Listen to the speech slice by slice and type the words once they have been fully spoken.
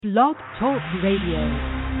Blog Talk Radio.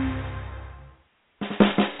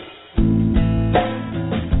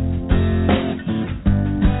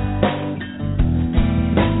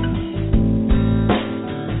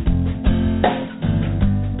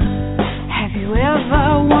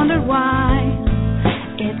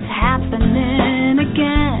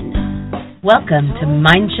 Welcome to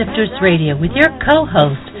Mindshifters Radio with your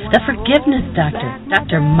co-host, the Forgiveness Doctor,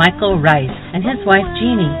 Dr. Michael Ryce, and his wife,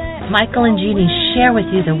 Jeanie. Michael and Jeanie share with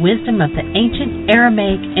you the wisdom of the ancient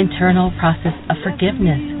Aramaic internal process of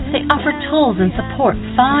forgiveness. They offer tools and support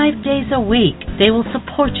 5 days a week. They will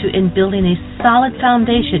support you in building a solid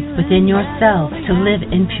foundation within yourself to live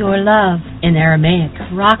in pure love. In Aramaic,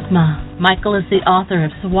 Rachma. Michael is the author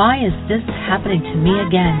of So Why Is This Happening to Me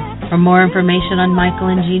Again? For more information on Michael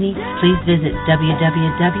and Jeanie, please visit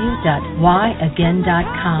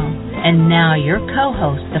www.whyagain.com. And now your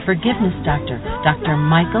co-host, the Forgiveness Doctor, Dr.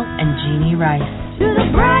 Michael and Jeanie Ryce. To the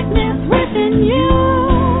brightness within you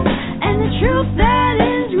and the truth that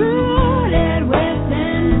is rooted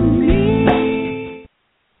within me.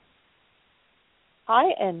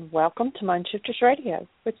 Hi, and welcome to Mindshifters Radio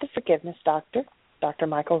with the Forgiveness Doctor, Dr.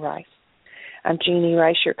 Michael Ryce. I'm Jeanie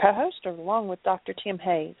Ryce, your co-host, along with Dr. Tim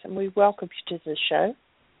Hayes, and we welcome you to the show.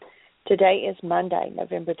 Today is Monday,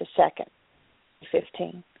 November the 2nd,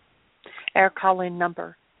 2015. Our call-in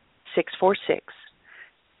number,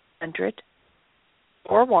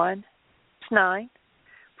 646-100-4169.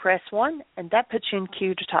 Press 1, and that puts you in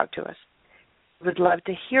queue to talk to us. We would love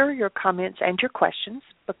to hear your comments and your questions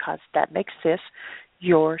because that makes this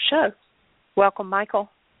your show. Welcome, Michael.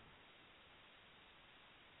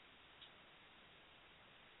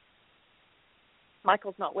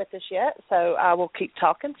 Michael's not with us yet, so I will keep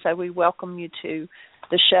talking. So we welcome you to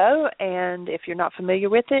the show, and if you're not familiar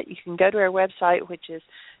with it, you can go to our website, which is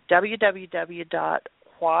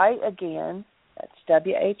www.whyagain, that's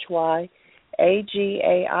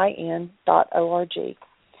WHYAGAIN.org.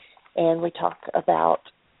 And we talk about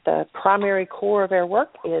the primary core of our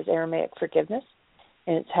work is Aramaic forgiveness,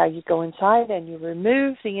 and it's how you go inside and you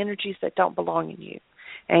remove the energies that don't belong in you,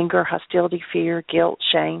 anger, hostility, fear, guilt,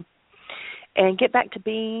 shame, and get back to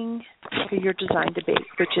being who you're designed to be,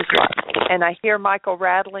 which is love. And I hear Michael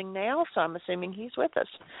rattling now, so I'm assuming he's with us.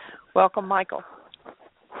 Welcome, Michael.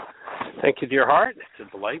 Thank you, dear heart. It's a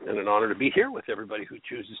delight and an honor to be here with everybody who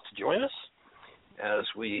chooses to join us as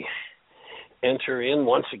we enter in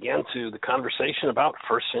once again to the conversation about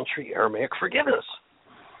first century Aramaic forgiveness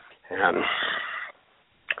and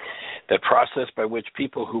that process by which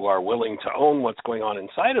people who are willing to own what's going on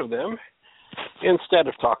inside of them, instead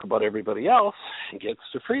of talk about everybody else, gets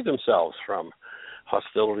to free themselves from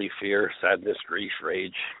hostility, fear, sadness, grief,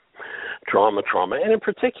 rage, trauma, and in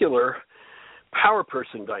particular, power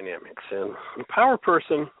person dynamics. And a power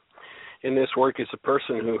person in this work is a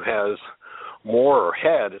person who has more, or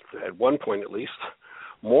had, at one point at least,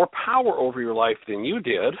 more power over your life than you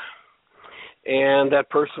did, and that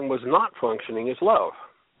person was not functioning as love.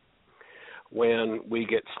 When we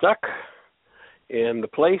get stuck in the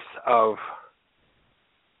place of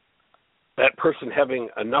that person having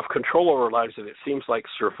enough control over our lives that it seems like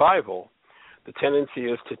survival, the tendency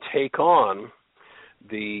is to take on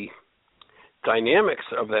the dynamics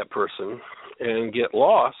of that person and get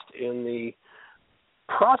lost in the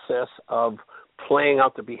process of playing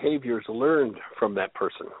out the behaviors learned from that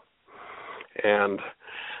person. And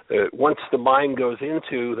once the mind goes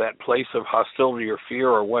into that place of hostility or fear,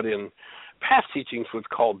 or what in past teachings was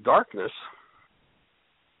called darkness,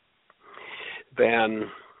 then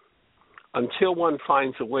until one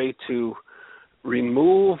finds a way to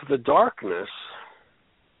remove the darkness,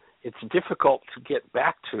 it's difficult to get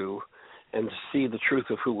back to and to see the truth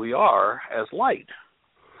of who we are as light.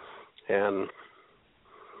 And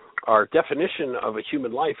our definition of a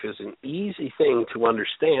human life is an easy thing to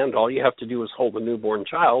understand. All you have to do is hold a newborn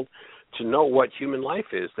child to know what human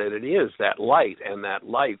life is, that it is that light and that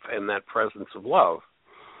life and that presence of love.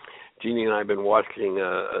 Jeanie and I have been watching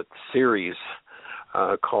a series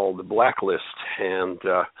called The Blacklist, and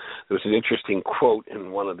there was an interesting quote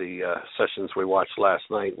in one of the sessions we watched last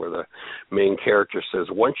night where the main character says,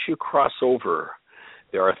 once you cross over,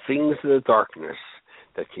 there are things in the darkness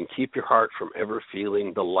that can keep your heart from ever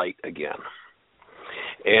feeling the light again.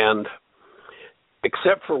 And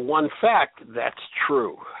except for one fact, that's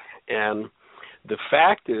true. And the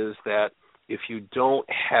fact is that if you don't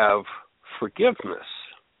have forgiveness,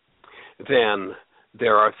 then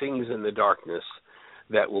there are things in the darkness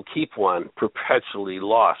that will keep one perpetually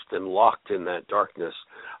lost and locked in that darkness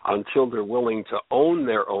until they're willing to own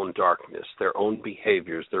their own darkness, their own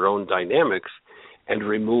behaviors, their own dynamics, and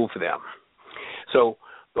remove them. So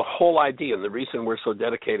the whole idea and the reason we're so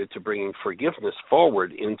dedicated to bringing forgiveness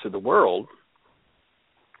forward into the world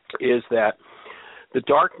is that the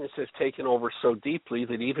darkness has taken over so deeply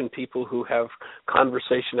that even people who have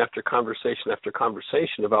conversation after conversation after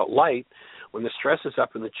conversation about light, when the stress is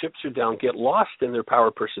up and the chips are down, get lost in their power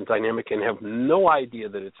person dynamic and have no idea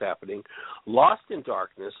that it's happening, lost in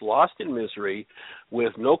darkness, lost in misery,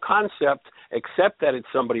 with no concept except that it's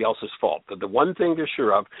somebody else's fault. That the one thing they're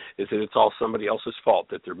sure of is that it's all somebody else's fault,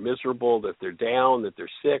 that they're miserable, that they're down, that they're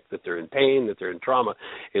sick, that they're in pain, that they're in trauma.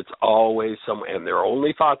 It's always and their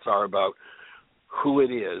only thoughts are about who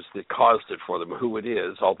it is that caused it for them, who it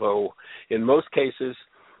is, although in most cases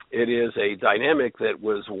it is a dynamic that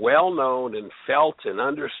was well known and felt and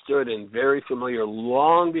understood and very familiar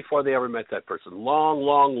long before they ever met that person,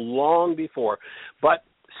 long before. But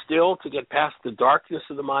still, to get past the darkness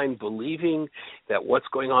of the mind, believing that what's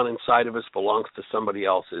going on inside of us belongs to somebody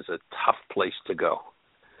else is a tough place to go.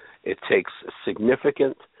 It takes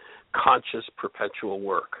significant, conscious, perpetual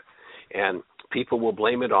work. And people will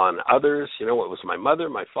blame it on others. You know, it was my mother,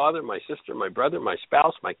 my father, my sister, my brother, my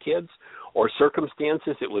spouse, my kids, or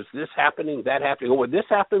circumstances. It was this happening, that happening. Oh, when this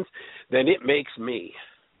happens, then it makes me.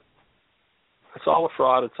 It's all a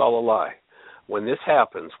fraud. It's all a lie. When this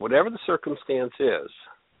happens, whatever the circumstance is,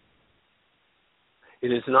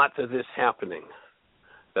 it is not the this happening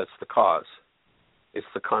that's the cause. It's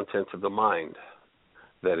the content of the mind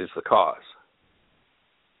that is the cause.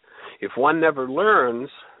 If one never learns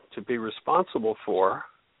to be responsible for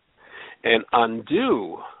and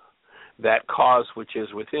undo that cause which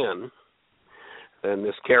is within, then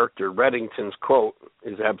this character Reddington's quote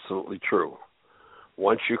is absolutely true.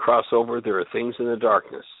 Once you cross over, there are things in the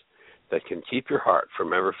darkness that can keep your heart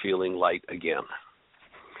from ever feeling light again.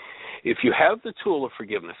 If you have the tool of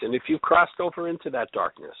forgiveness, and if you've crossed over into that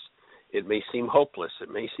darkness, it may seem hopeless.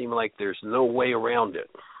 It may seem like there's no way around it.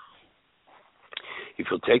 If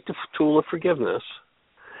you'll take the tool of forgiveness,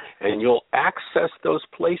 and you'll access those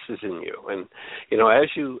places in you. And, you know, as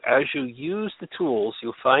you use the tools,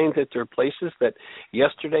 you'll find that there are places that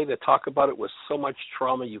yesterday that talk about it was so much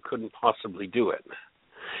trauma you couldn't possibly do it.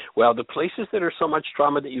 Well, the places that are so much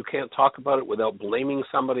trauma that you can't talk about it without blaming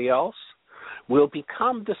somebody else will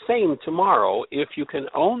become the same tomorrow if you can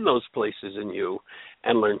own those places in you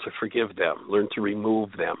and learn to forgive them, learn to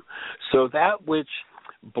remove them. So that which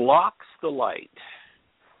blocks the light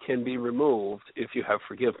can be removed if you have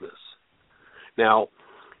forgiveness. Now,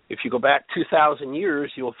 if you go back 2,000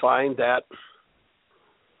 years, you'll find that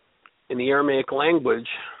in the Aramaic language,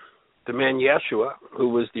 the man Yeshua, who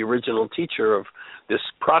was the original teacher of this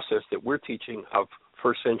process that we're teaching of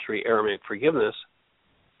first century Aramaic forgiveness,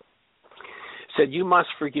 said, you must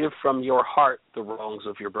forgive from your heart the wrongs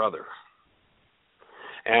of your brother.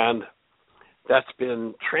 And that's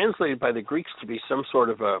been translated by the Greeks to be some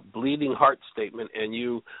sort of a bleeding heart statement, and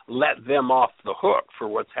you let them off the hook for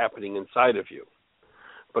what's happening inside of you.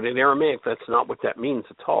 But in Aramaic, that's not what that means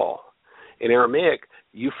at all. In Aramaic,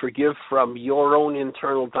 you forgive from your own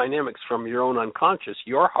internal dynamics, from your own unconscious,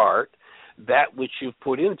 your heart, that which you've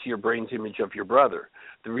put into your brain's image of your brother.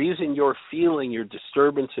 The reason you're feeling your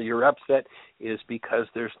disturbance or your upset is because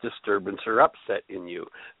there's disturbance or upset in you,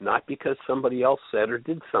 not because somebody else said or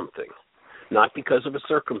did something. Not because of a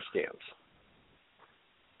circumstance.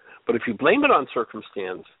 But if you blame it on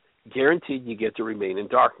circumstance, guaranteed you get to remain in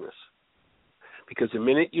darkness. Because the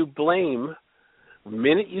minute you blame, the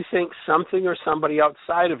minute you think something or somebody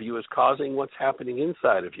outside of you is causing what's happening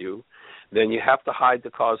inside of you, then you have to hide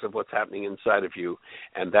the cause of what's happening inside of you,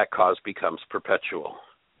 and that cause becomes perpetual.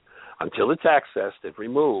 Until it's accessed and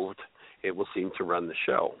removed, it will seem to run the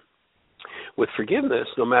show. With forgiveness,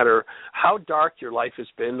 no matter how dark your life has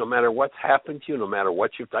been, no matter what's happened to you, no matter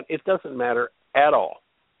what you've done, it doesn't matter at all.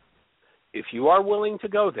 If you are willing to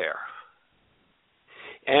go there,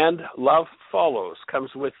 and love follows,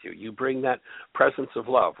 comes with you, you bring that presence of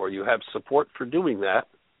love, or you have support for doing that,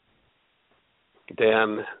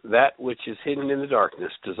 then that which is hidden in the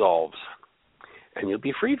darkness dissolves, and you'll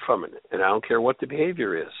be freed from it, and I don't care what the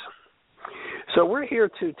behavior is. So we're here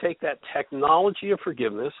to take that technology of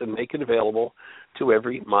forgiveness and make it available to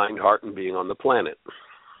every mind, heart, and being on the planet.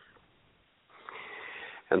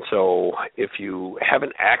 And so if you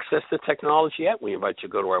haven't accessed the technology yet, we invite you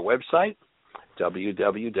to go to our website,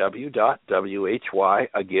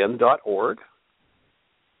 www.whyagain.org.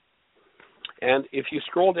 And if you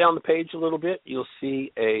scroll down the page a little bit, you'll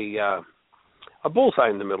see a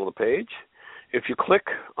bullseye in the middle of the page. If you click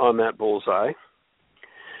on that bullseye,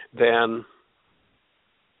 then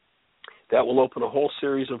that will open a whole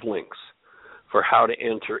series of links for how to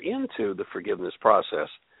enter into the forgiveness process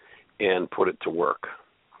and put it to work.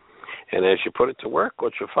 And as you put it to work,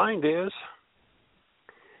 what you'll find is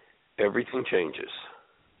everything changes.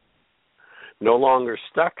 No longer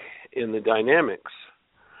stuck in the dynamics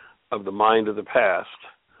of the mind of the past,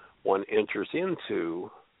 one enters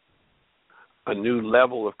into a new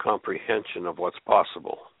level of comprehension of what's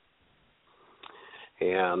possible.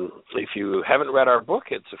 And if you haven't read our book,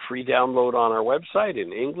 it's a free download on our website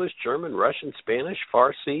in English, German, Russian, Spanish,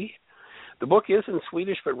 Farsi. The book is in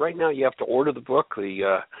Swedish, but right now you have to order the book.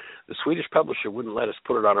 The Swedish publisher wouldn't let us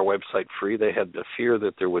put it on our website free. They had the fear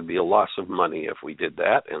that there would be a loss of money if we did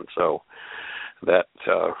that, and so that,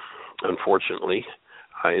 unfortunately,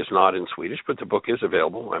 is not in Swedish, but the book is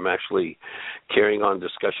available. I'm actually carrying on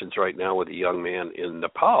discussions right now with a young man in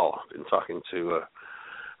Nepal. I've been talking to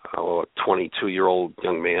a 22-year-old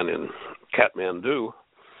young man in Kathmandu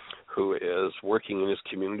who is working in his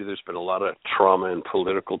community. There's been a lot of trauma and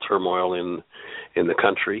political turmoil in the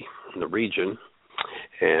country, in the region,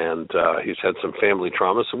 and he's had some family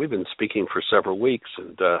trauma. So we've been speaking for several weeks,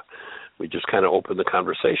 and we just kind of opened the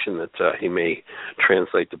conversation that he may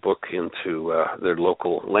translate the book into their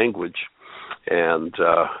local language, and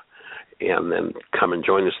then come and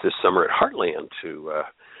join us this summer at Heartland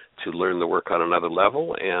to learn the work on another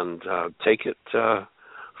level and take it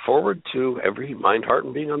forward to every mind, heart,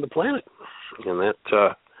 and being on the planet. And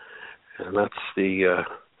that's the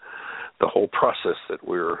whole process that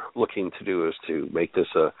we're looking to do, is to make this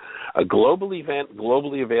a global event,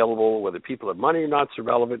 globally available. Whether people have money or not, it's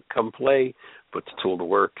irrelevant. Come play, put the tool to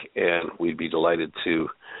work, and we'd be delighted to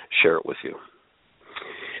share it with you.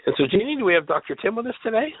 And so, Jeanie, do we have Dr. Tim with us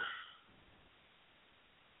today?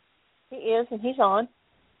 He is, and he's on.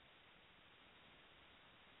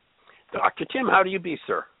 Dr. Tim, how do you be,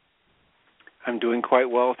 sir? I'm doing quite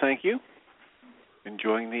well, thank you.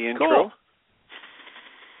 Enjoying the intro. Cool.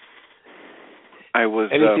 I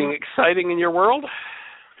was anything exciting in your world?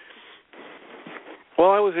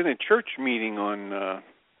 Well, I was in a church meeting on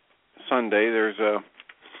Sunday. There's a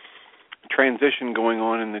transition going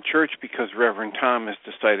on in the church because Reverend Tom has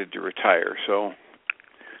decided to retire. So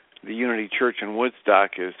the Unity Church in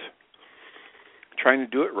Woodstock is trying to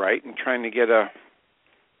do it right and trying to get a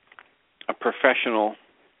professional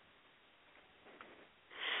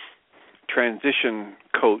transition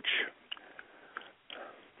coach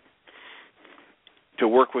to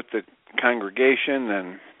work with the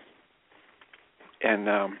congregation, and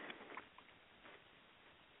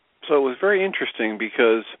so it was very interesting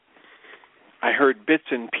because I heard bits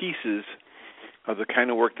and pieces of the kind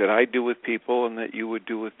of work that I do with people and that you would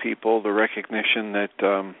do with people, the recognition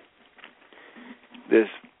that this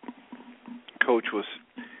coach was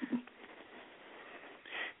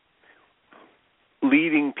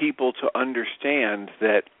leading people to understand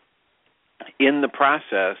that in the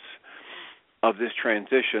process of this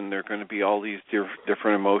transition, there are going to be all these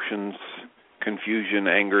different emotions, confusion,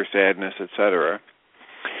 anger, sadness, etc.,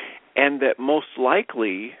 and that most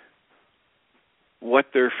likely what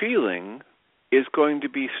they're feeling is going to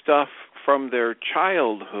be stuff from their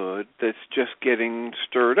childhood that's just getting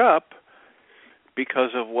stirred up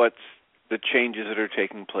because of what's the changes that are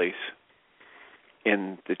taking place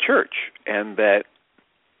in the church, and that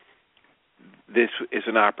this is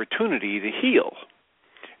an opportunity to heal.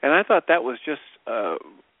 And I thought that was just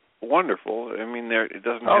wonderful. I mean, it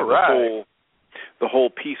doesn't have the whole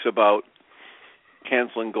piece about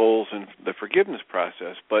canceling goals and the forgiveness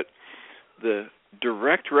process, but the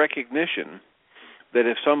direct recognition that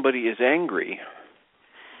if somebody is angry,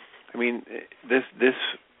 I mean, this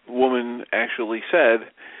woman actually said,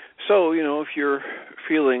 so, if you're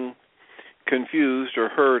feeling confused or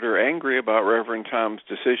hurt or angry about Reverend Tom's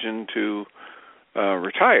decision to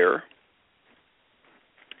retire,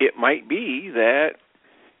 it might be that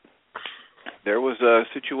there was a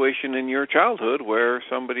situation in your childhood where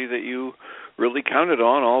somebody that you really counted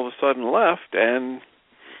on all of a sudden left, and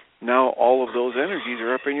now all of those energies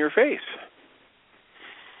are up in your face.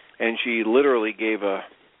 And she literally gave an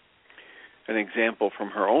example from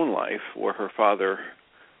her own life where her father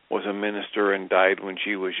was a minister and died when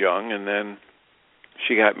she was young, and then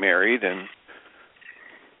she got married and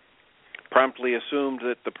promptly assumed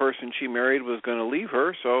that the person she married was going to leave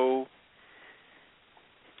her, so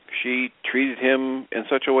she treated him in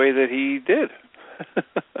such a way that he did.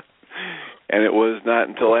 And it was not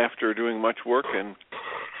until after doing much work and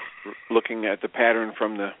looking at the pattern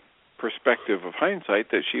from the perspective of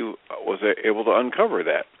hindsight that she was able to uncover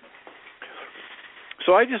that.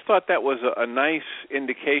 So I just thought that was a nice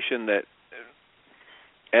indication that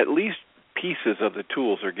at least pieces of the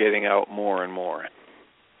tools are getting out more and more.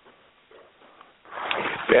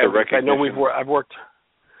 Yeah, I know I've worked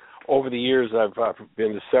over the years. I've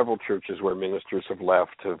been to several churches where ministers have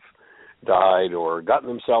left, have died or gotten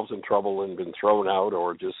themselves in trouble and been thrown out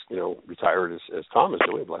or just, retired as Tom is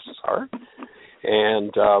doing, bless his heart.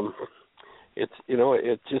 And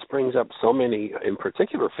it just brings up so many, in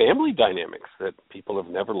particular, family dynamics that people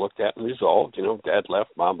have never looked at and resolved. Dad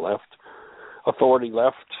left, mom left, authority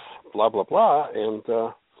left, blah, blah, blah. And,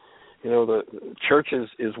 the church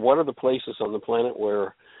is one of the places on the planet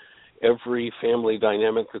where every family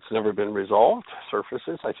dynamic that's never been resolved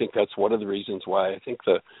surfaces. I think that's one of the reasons why I think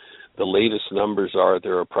the latest numbers are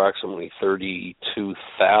there are approximately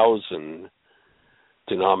 32,000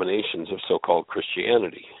 denominations of so-called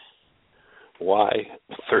Christianity. Why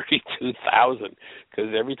 32,000?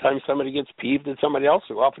 Because every time somebody gets peeved at somebody else,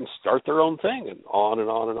 they often start their own thing, and on and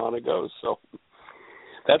on and on it goes. So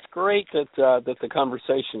that's great that the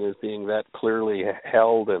conversation is being that clearly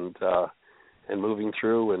held and moving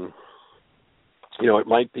through. And it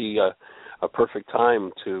might be a perfect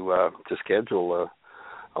time to schedule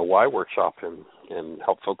a why workshop and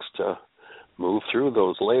help folks to move through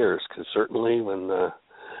those layers. Because certainly when the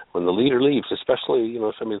leader leaves, especially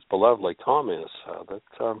somebody that's beloved like Tom is,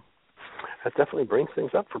 that definitely brings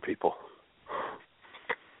things up for people.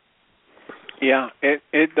 Yeah,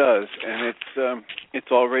 it does, and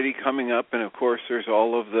it's already coming up. And of course, there's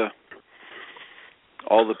all the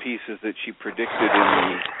pieces that she predicted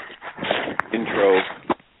in the intro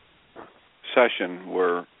session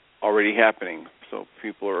were already happening. So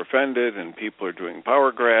people are offended, and people are doing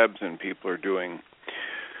power grabs, and people are doing,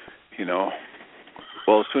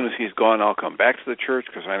 well, as soon as he's gone, I'll come back to the church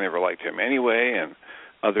because I never liked him anyway. And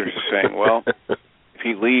others are saying, well, if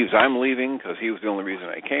he leaves, I'm leaving because he was the only reason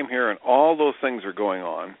I came here. And all those things are going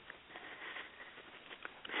on.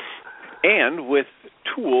 And with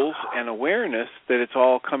tools and awareness that it's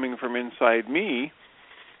all coming from inside me,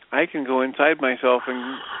 I can go inside myself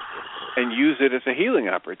and use it as a healing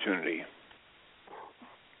opportunity.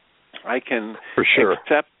 I can for sure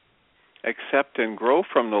accept and grow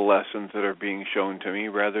from the lessons that are being shown to me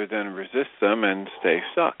rather than resist them and stay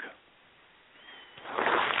stuck.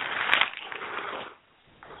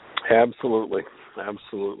 Absolutely.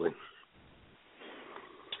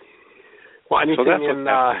 Well, anything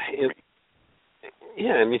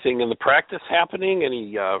anything in the practice happening?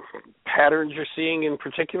 Any patterns you're seeing in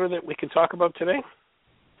particular that we could talk about today?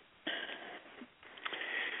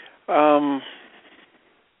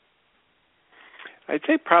 I'd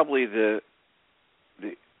say probably the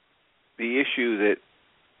issue that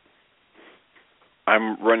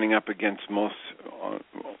I'm running up against most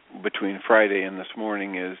between Friday and this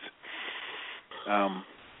morning is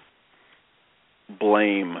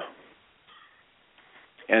blame.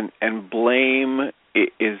 And blame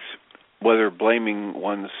is whether blaming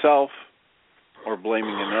oneself or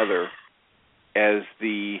blaming another as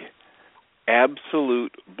the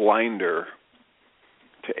absolute blinder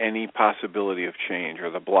to any possibility of change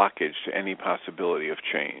or the blockage to any possibility of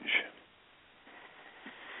change.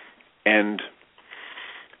 And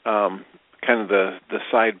kind of the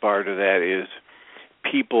sidebar to that is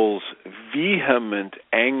people's vehement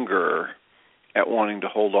anger at wanting to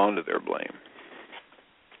hold on to their blame.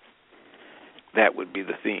 That would be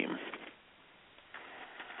the theme.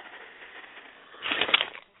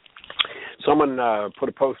 Someone put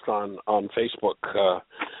a post on Facebook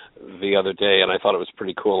the other day, and I thought it was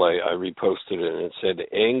pretty cool. I reposted it, and it said,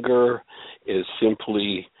 anger is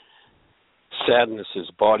simply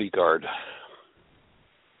sadness's bodyguard.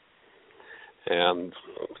 And,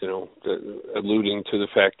 alluding to the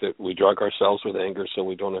fact that we drug ourselves with anger so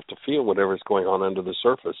we don't have to feel whatever's going on under the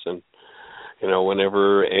surface. And,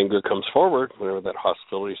 whenever anger comes forward, whenever that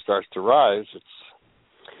hostility starts to rise,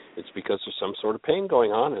 it's because there's some sort of pain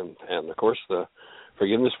going on. And of course, the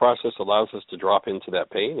forgiveness process allows us to drop into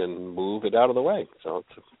that pain and move it out of the way. So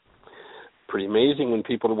it's pretty amazing when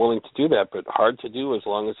people are willing to do that, but hard to do as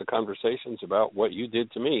long as the conversation's about what you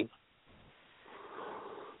did to me.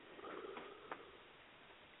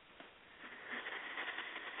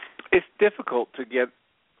 It's difficult to get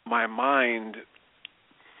my mind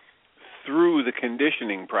through the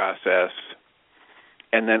conditioning process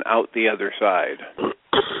and then out the other side.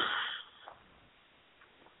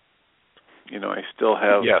 I still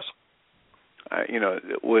have, yes.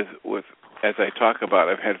 With as I talk about,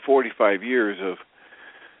 I've had 45 years of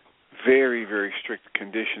very, very strict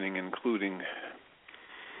conditioning, including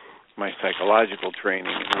my psychological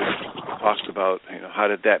training, which talks about, how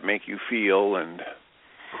did that make you feel, and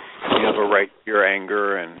you have a right to your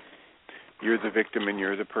anger, and you're the victim and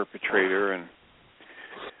you're the perpetrator,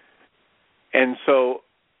 and so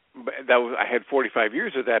I had 45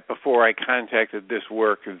 years of that before I contacted this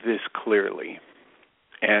work this clearly.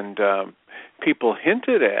 And people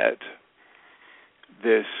hinted at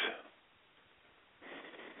this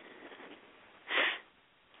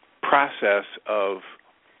process of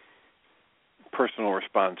personal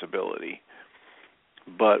responsibility,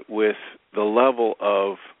 but with the level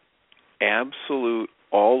of absolute,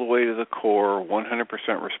 all the way to the core,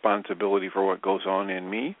 100% responsibility for what goes on in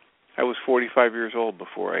me. I was 45 years old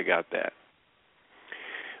before I got that.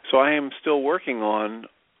 So I am still working on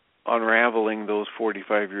unraveling those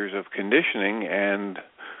 45 years of conditioning, and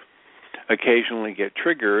occasionally get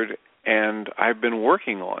triggered, and I've been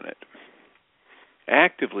working on it,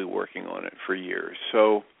 actively working on it for years.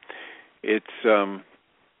 So it's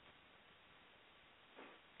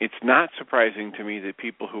not surprising to me that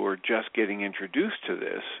people who are just getting introduced to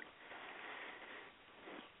this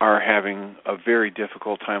are having a very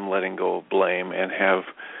difficult time letting go of blame and have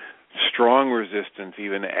strong resistance,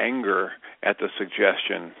 even anger, at the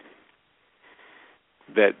suggestion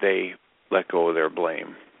that they let go of their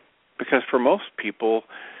blame. Because for most people,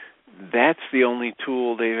 that's the only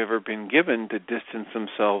tool they've ever been given to distance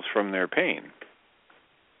themselves from their pain.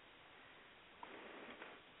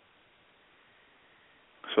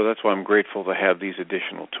 So that's why I'm grateful to have these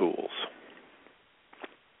additional tools.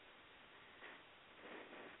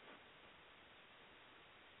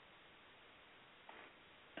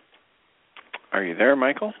 Are you there,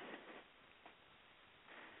 Michael?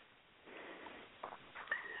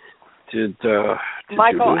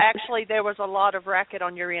 Michael, actually, there was a lot of racket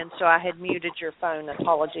on your end, so I had muted your phone.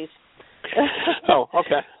 Apologies. Oh,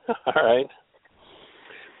 okay. All right.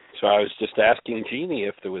 So I was just asking Jeanie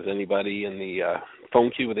if there was anybody in the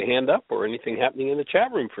phone queue with a hand up or anything happening in the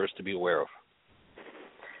chat room for us to be aware of.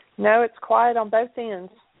 No, it's quiet on both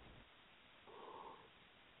ends.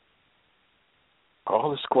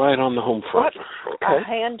 All is quiet on the home front. Okay. A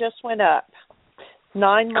hand just went up.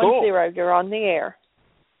 910, cool. You're on the air.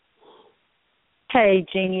 Hey,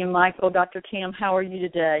 Jeanie and Michael, Dr. Tim, how are you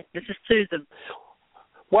today? This is Susan.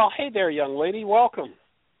 Well, hey there, young lady. Welcome.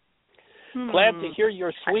 Glad to hear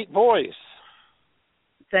your sweet voice.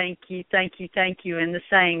 Thank you. And the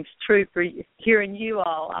same is true for hearing you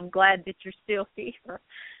all. I'm glad that you're still here.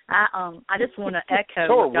 I just want to echo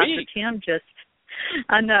so what Dr. Tim just.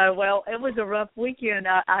 I know. Well, it was a rough weekend.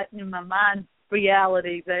 I in my mind,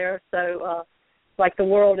 reality there. So, like the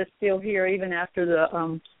world is still here even after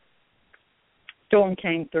the storm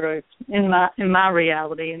came through. In my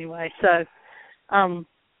reality, anyway. So,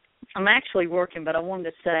 I'm actually working, but I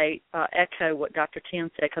wanted to say, echo what Dr.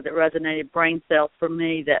 Tim said because it resonated brain cells for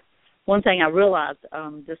me. That one thing I realized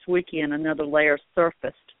this weekend, another layer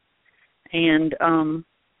surfaced, and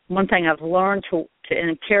one thing I've learned to,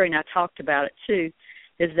 and Terry and I talked about it too,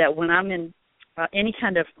 is that when I'm in any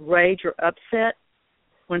kind of rage or upset,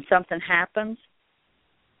 when something happens,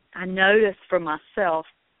 I notice for myself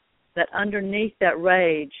that underneath that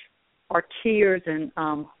rage are tears and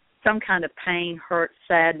some kind of pain, hurt,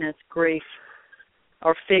 sadness, grief,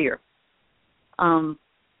 or fear. So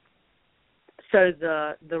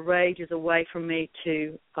the rage is a way for me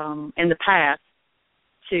to, in the past,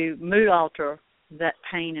 to mood alter that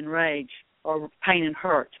pain and rage or pain and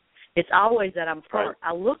hurt. It's always that I'm hurt.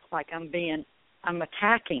 I look like I'm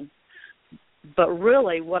attacking, but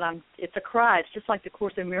really it's a cry. It's just like the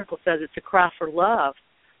Course in Miracles says, it's a cry for love.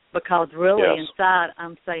 Because really inside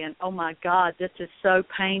I'm saying, oh, my God, this is so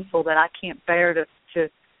painful that I can't bear to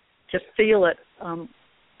feel it.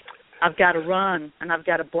 I've got to run and I've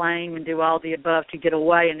got to blame and do all the above to get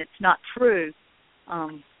away, and it's not true.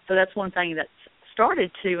 So that's one thing that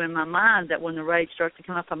started to in my mind, that when the rage starts to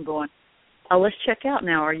come up, I'm going, oh, let's check out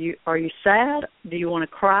now. Are you sad? Do you want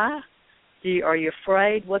to cry? Are you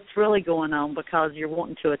afraid? What's really going on? Because you're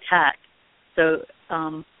wanting to attack. So,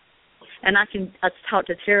 and I talked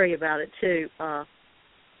to Terry about it too. I've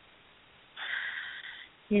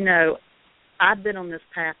been on this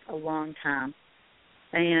path a long time,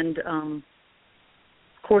 and of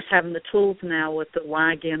course, having the tools now with the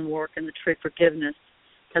Why Again work and the true forgiveness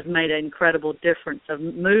has made an incredible difference of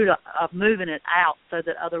moving it out so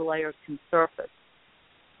that other layers can surface.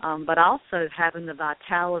 But also having the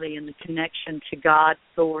vitality and the connection to God,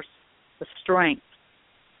 Source, the strength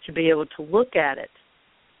to be able to look at it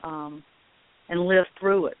and live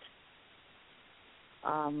through it.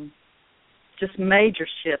 Just major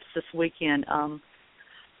shifts this weekend.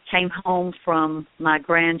 Came home from my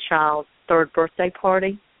grandchild's 3rd birthday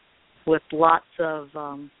party with lots of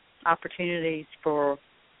opportunities for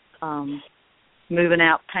moving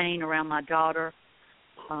out pain around my daughter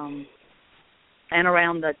and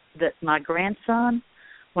around my grandson.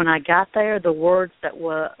 When I got there, the words that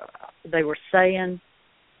they were saying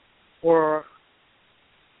were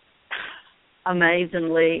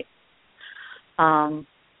amazingly,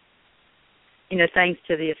 things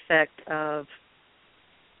to the effect of,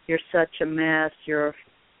 you're such a mess, you're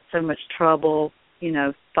so much trouble, on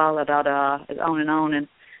and on, and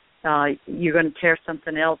you're going to tear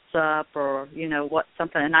something else up, or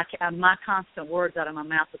something. And my constant words out of my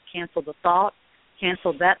mouth was cancel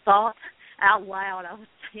that thought out loud. I was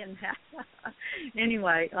saying that.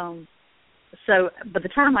 Anyway, so by the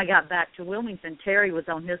time I got back to Wilmington, Terry was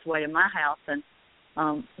on his way to my house, and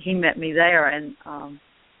he met me there, and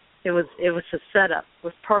it was a setup. It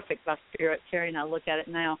was perfect by spirit. Terry and I look at it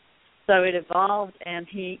now. So it evolved, and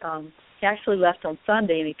he actually left on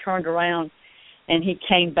Sunday, and he turned around, and he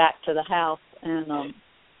came back to the house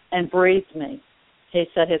and breathed me. He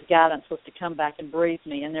said his guidance was to come back and breathe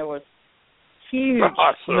me, and there was huge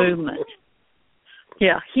movement.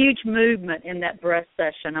 Yeah, huge movement in that breath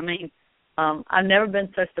session. I mean, I've never been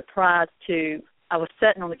so surprised I was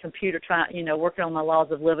sitting on the computer working on my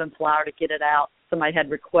Laws of Living flyer to get it out. Somebody had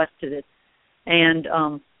requested it. And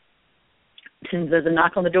there's a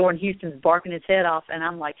knock on the door, and Houston's barking his head off, and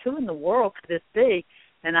I'm like, who in the world could this be?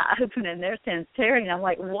 And I open it, and there stands Terry, and I'm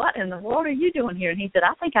like, what in the world are you doing here? And he said,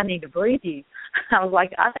 I think I need to breathe you. I was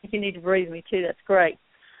like, I think you need to breathe me too. That's great.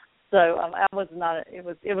 So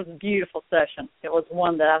it was a beautiful session. It was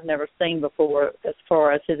one that I've never seen before as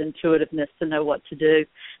far as his intuitiveness to know what to do.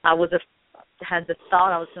 I had the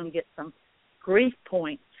thought I was going to get some grief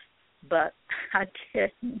points, but I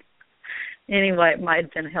didn't. Anyway, it might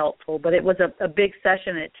have been helpful, but it was a big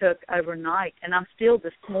session. It took overnight, and I'm still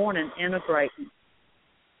this morning integrating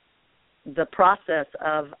the process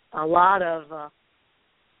of a lot of,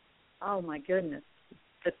 oh my goodness,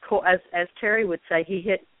 as Terry would say,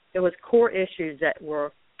 it was core issues that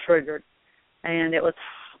were triggered, and it was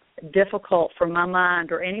difficult for my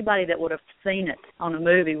mind, or anybody that would have seen it on a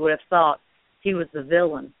movie would have thought he was the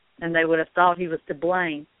villain, and they would have thought he was to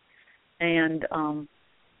blame. And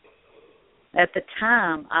at the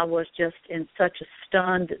time, I was just in such a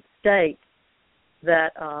stunned state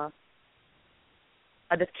that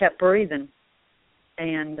I just kept breathing,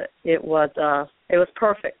 and it was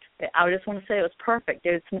perfect. I just want to say it was perfect.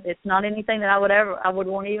 It's not anything that I would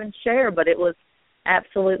want to even share, but it was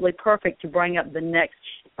absolutely perfect to bring up the next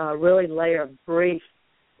really layer of grief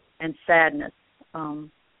and sadness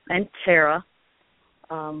and terror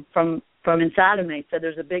from inside of me. So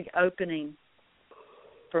there's a big opening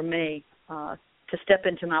for me to step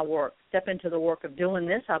into my work, step into the work of doing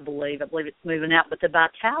this. I believe it's moving out, but the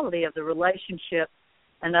vitality of the relationship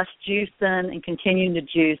and us juicing and continuing to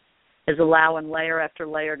juice is allowing layer after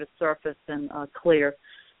layer to surface and clear.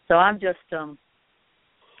 So I'm just,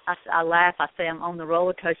 I laugh. I say I'm on the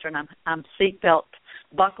roller coaster, and I'm seatbelt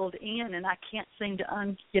buckled in, and I can't seem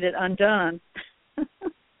to get it undone.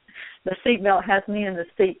 The seatbelt has me in the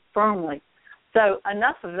seat firmly. So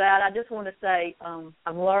enough of that. I just want to say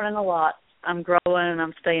I'm learning a lot. I'm growing, and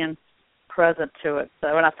I'm staying present to it.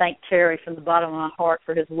 So, and I thank Terry from the bottom of my heart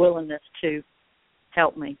for his willingness to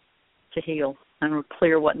help me to heal and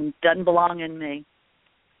clear what doesn't belong in me.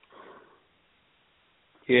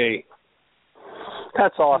 Yay.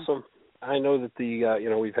 That's awesome. I know that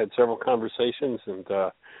we've had several conversations, and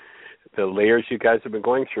the layers you guys have been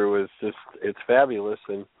going through it's fabulous.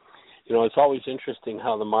 And, it's always interesting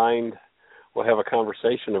how the mind will have a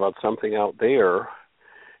conversation about something out there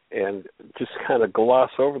and just kind of gloss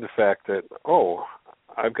over the fact that,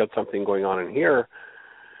 I've got something going on in here.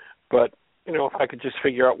 But, if I could just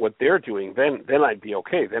figure out what they're doing, then I'd be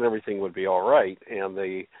okay. Then everything would be all right. And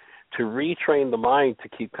to retrain the mind to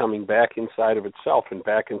keep coming back inside of itself and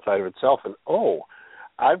back inside of itself. And,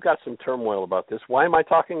 I've got some turmoil about this. Why am I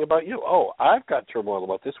talking about you? I've got turmoil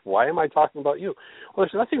about this. Why am I talking about you? Well,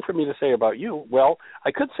 there's nothing for me to say about you. Well,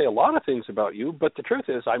 I could say a lot of things about you, but the truth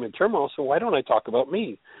is I'm in turmoil, so why don't I talk about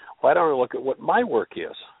me? Why don't I look at what my work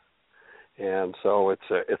is? And so it's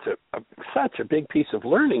such a big piece of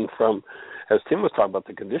learning from, as Tim was talking about,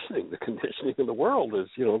 the conditioning. The conditioning in the world is,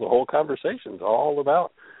 the whole conversation is all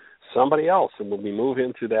about somebody else. And when we move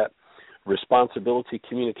into that responsibility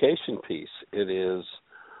communication piece, it is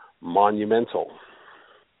monumental.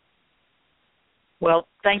 Well,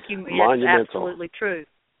 thank you. Monumental. It's absolutely true.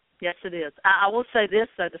 Yes, it is. I will say this,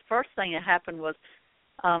 though. The first thing that happened was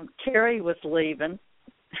Terry was leaving.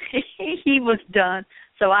 He was done,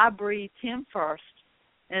 so I breathed him first.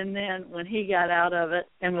 And then when he got out of it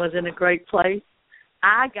and was in a great place,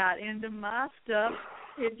 I got into my stuff.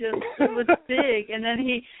 It was big. And then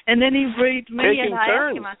he breathed me, and I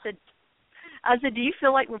asked him, I said, do you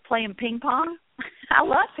feel like we're playing ping pong? I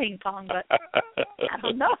love ping pong, but I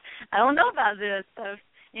don't know about this. So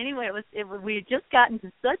anyway, we had just gotten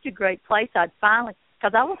to such a great place. I'd finally,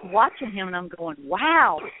 because I was watching him and I'm going,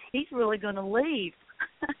 wow, he's really going to leave.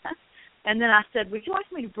 And then I said, would you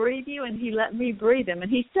like me to breathe you? And he let me breathe him. And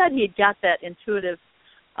he said he had got that intuitive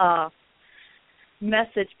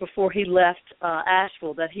message before he left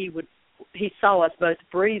Asheville that he saw us both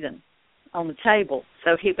breathing on the table.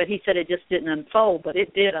 But he said it just didn't unfold, but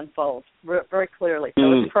it did unfold very clearly. So it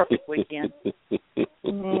was a perfect weekend.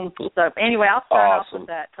 So anyway, I'll start off with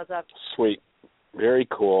that because I've sweet. Very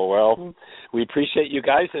cool. Well, we appreciate you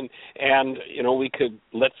guys, and we could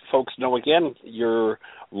let folks know again your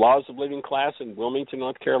Laws of Living class in Wilmington,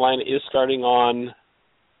 North Carolina is starting on.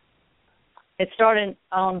 It's starting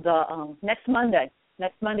on the next Monday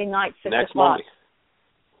night, 6 next o'clock.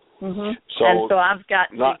 Monday. So I've got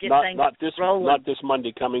to get things rolling. Not this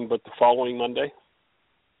Monday coming, but the following Monday.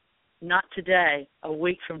 Not today. A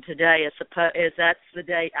week from today is that's the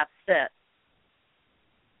date I've set.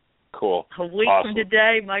 Cool. A week from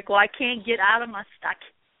today, Michael, I can't get out of my stuff.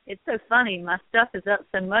 It's so funny. My stuff is up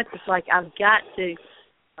so much. It's like I've got to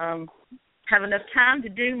have enough time to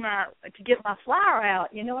get my flyer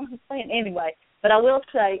out. You know what I'm saying? Anyway, but I will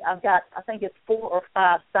say I think it's 4 or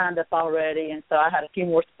 5 signed up already, and so I had a few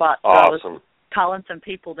more spots. Awesome. So I was calling some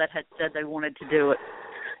people that had said they wanted to do it.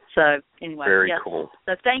 So anyway, very cool.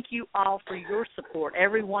 So thank you all for your support,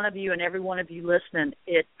 every one of you and every one of you listening.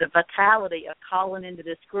 It's the vitality of calling into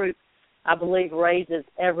this group, I believe, raises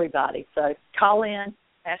everybody. So call in,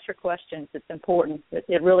 ask your questions. It's important.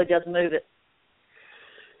 It really does move it.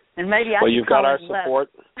 And maybe you've got our support.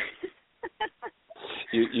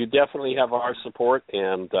 You definitely have our support,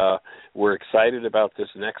 and we're excited about this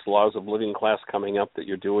next Laws of Living class coming up that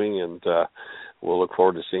you're doing, and we'll look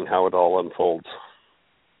forward to seeing how it all unfolds.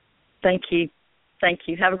 Thank you.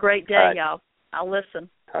 Have a great day, right. y'all. I'll listen.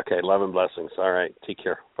 Okay, love and blessings. All right, take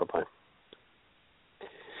care. Bye-bye.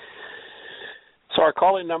 So our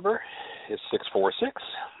calling number is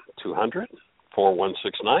 646-200-4169.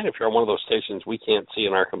 If you're on one of those stations we can't see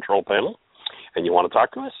in our control panel and you want to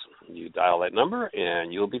talk to us, you dial that number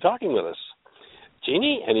and you'll be talking with us.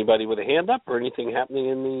 Jeanie, anybody with a hand up or anything happening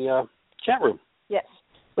in the chat room? Yes.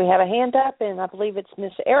 We have a hand up, and I believe it's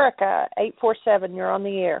Miss Erica, 847. You're on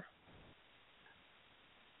the air.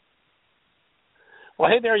 Well,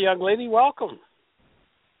 hey there, young lady. Welcome.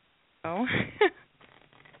 Oh.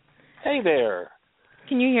 Hey there.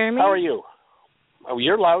 Can you hear me? How are you? Oh,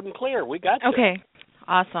 you're loud and clear. We got you. Okay.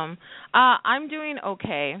 Awesome. I'm doing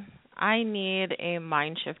okay. I need a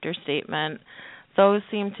Mindshifter statement. Those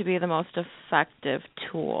seem to be the most effective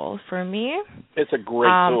tool for me. It's a great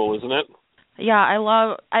tool, isn't it? Yeah, I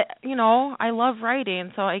love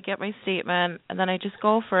writing, so I get my statement, and then I just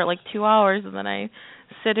go for like 2 hours, and then I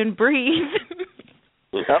sit and breathe.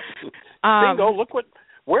 Yep. Bingo,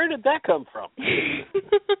 where did that come from?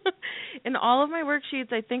 In all of my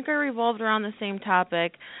worksheets, I think I revolved around the same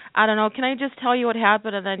topic. I don't know. Can I just tell you what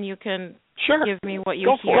happened, and then you can give me what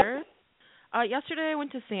you hear? Yesterday I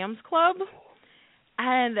went to Sam's Club,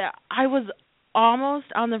 and I was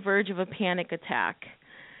almost on the verge of a panic attack.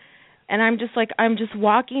 And I'm just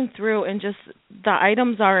walking through, and just the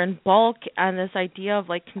items are in bulk, and this idea of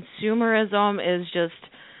like consumerism is just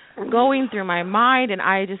going through my mind, and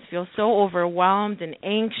I just feel so overwhelmed and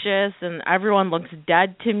anxious, and everyone looks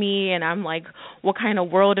dead to me, and I'm like, what kind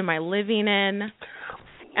of world am I living in?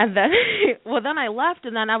 And then, then I left,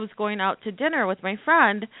 and then I was going out to dinner with my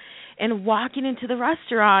friend, and walking into the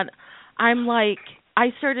restaurant, I'm like,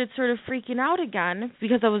 I started sort of freaking out again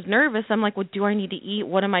because I was nervous. I'm like, what do I need to eat?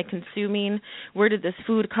 What am I consuming? Where did this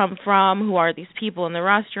food come from? Who are these people in the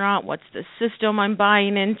restaurant? What's the system I'm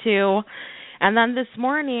buying into? And then this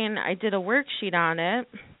morning I did a worksheet on it,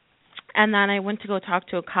 and then I went to go talk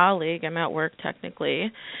to a colleague. I'm at work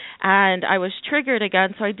technically, and I was triggered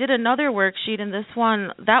again. So I did another worksheet, and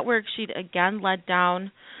that worksheet again led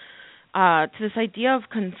down to this idea of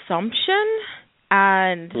consumption,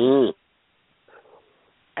 and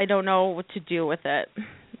I don't know what to do with it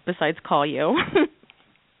besides call you.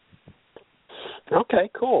 Okay,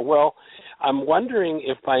 cool. Well, I'm wondering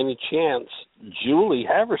if by any chance Julie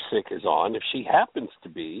Haversick is on. If she happens to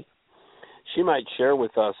be, she might share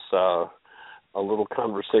with us a little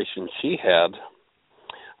conversation she had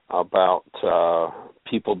about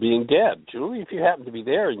people being dead. Julie, if you happen to be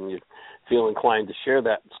there and you feel inclined to share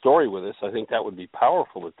that story with us, I think that would be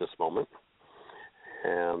powerful at this moment.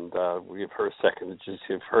 And we'll give her a second to just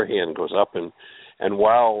see if her hand goes up. And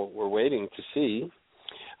while we're waiting to see,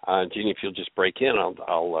 Jeanie, if you'll just break in,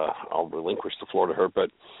 I'll relinquish the floor to her. But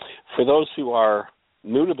for those who are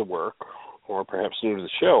new to the work or perhaps new to the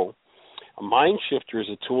show, a Mindshifter is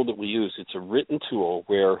a tool that we use. It's a written tool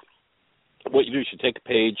where what you do is you take a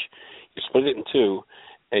page, you split it in two,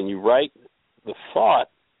 and you write the thought,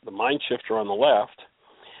 the Mindshifter on the left,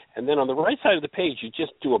 and then on the right side of the page, you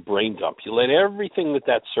just do a brain dump. You let everything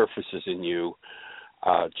that surfaces in you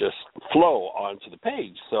just flow onto the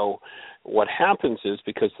page. So what happens is,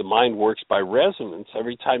 because the mind works by resonance,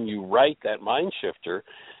 every time you write that mind shifter,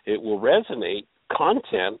 it will resonate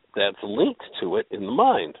content that's linked to it in the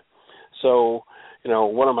mind. So,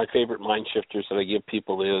 one of my favorite mind shifters that I give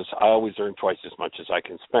people is, I always earn twice as much as I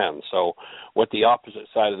can spend. So what the opposite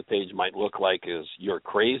side of the page might look like is, you're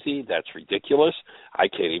crazy, that's ridiculous, I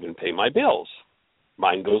can't even pay my bills.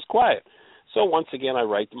 Mind goes quiet. So once again, I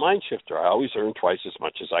write the mind shifter, I always earn twice as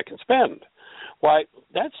much as I can spend. Why,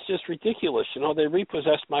 that's just ridiculous. They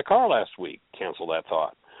repossessed my car last week. Cancel that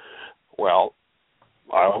thought. Well,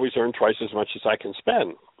 I always earn twice as much as I can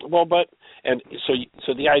spend. Well,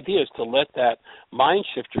 so the idea is to let that mind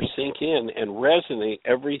shifter sink in and resonate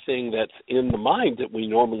everything that's in the mind that we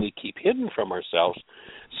normally keep hidden from ourselves,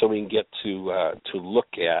 so we can get to look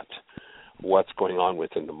at what's going on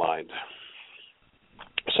within the mind.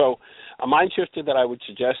 So, a mind shifter that I would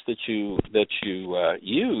suggest that you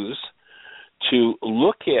use to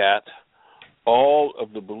look at all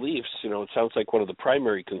of the beliefs. It sounds like one of the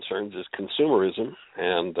primary concerns is consumerism,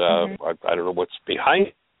 and I don't know what's behind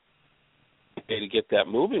it. To get that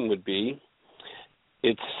moving would be,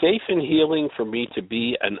 it's safe and healing for me to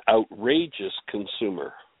be an outrageous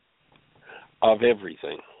consumer of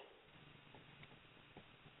everything.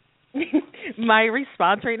 My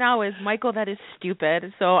response right now is, Michael, that is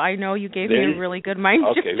stupid. So I know you gave me a really good mind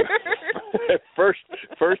shifter.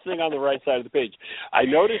 First thing on the right side of the page. I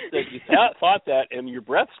noticed that you thought that, and your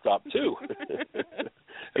breath stopped too.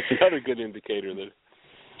 That's another good indicator.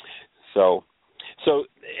 So,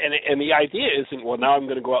 and the idea isn't, well, now I'm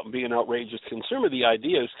going to go out and be an outrageous consumer. The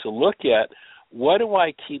idea is to look at, what do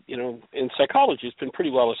I keep, in psychology it's been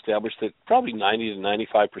pretty well established that probably 90 to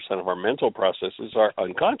 95% of our mental processes are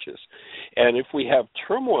unconscious. And if we have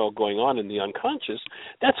turmoil going on in the unconscious,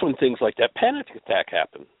 that's when things like that panic attack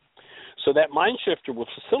happen. So that mind shifter will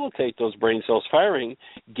facilitate those brain cells firing,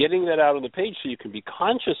 getting that out on the page so you can be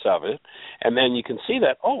conscious of it, and then you can see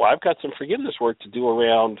that, I've got some forgiveness work to do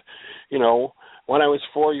around, when I was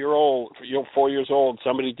 4 years old,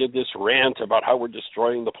 somebody did this rant about how we're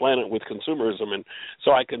destroying the planet with consumerism, and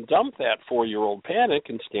so I can dump that 4-year-old panic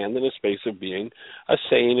and stand in a space of being a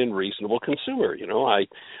sane and reasonable consumer.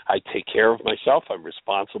 I take care of myself. I'm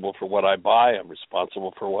responsible for what I buy. I'm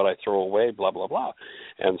responsible for what I throw away. Blah blah blah.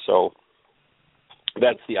 And so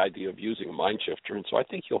that's the idea of using a mind shifter. And so I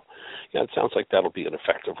think it sounds like that'll be an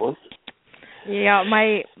effective one. Yeah,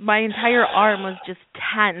 my entire arm was just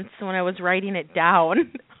tense when I was writing it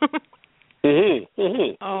down.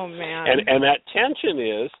 Oh man! And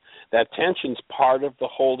that tension's part of the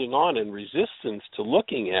holding on and resistance to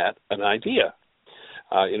looking at an idea.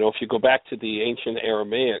 If you go back to the ancient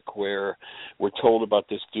Aramaic, where we're told about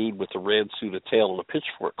this dude with a red suit, a tail, and a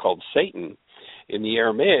pitchfork called Satan. In the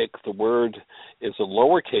Aramaic, the word is a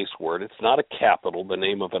lowercase word. It's not a capital, the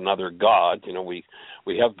name of another god. We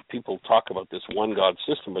have people talk about this one god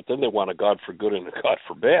system, but then they want a god for good and a god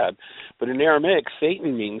for bad. But in Aramaic,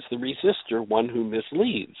 Satan means the resistor, one who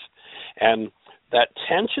misleads. And that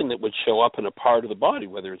tension that would show up in a part of the body,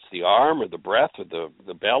 whether it's the arm or the breath or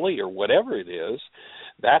the belly or whatever it is,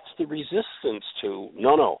 that's the resistance to,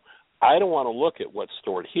 no, I don't want to look at what's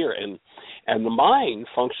stored here. And the mind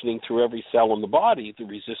functioning through every cell in the body, the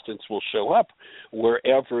resistance will show up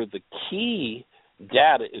wherever the key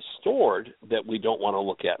data is stored that we don't want to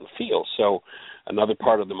look at and feel. So another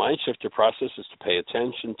part of the mind shifter process is to pay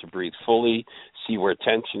attention, to breathe fully, see where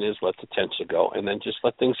tension is, let the tension go, and then just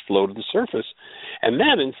let things flow to the surface. And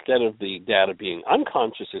then instead of the data being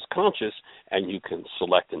unconscious, is conscious, and you can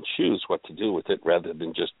select and choose what to do with it rather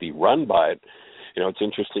than just be run by it. It's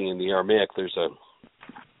interesting, in the Aramaic there's a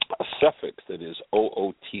suffix that is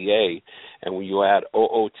OOTA, and when you add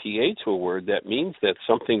OOTA to a word, that means that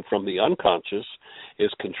something from the unconscious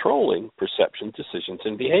is controlling perception, decisions,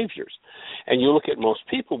 and behaviors. And you look at most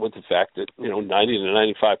people with the fact that 90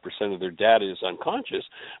 to 95% of their data is unconscious.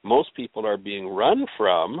 Most people are being run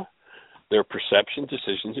from their perception,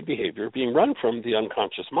 decisions, and behavior, being run from the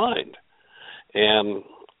unconscious mind. And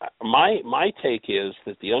my take is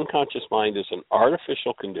that the unconscious mind is an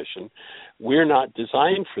artificial condition. We're not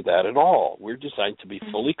designed for that at all. We're designed to be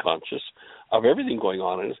fully conscious of everything going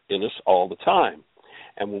on in us all the time.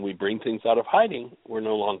 And when we bring things out of hiding, we're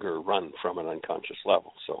no longer run from an unconscious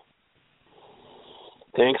level. So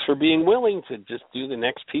thanks for being willing to just do the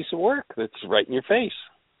next piece of work that's right in your face.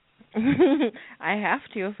 I have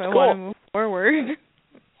to if I want to move forward.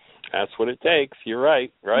 That's what it takes. You're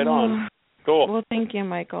right. Right on. Cool. Well, thank you,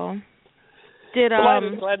 Michael.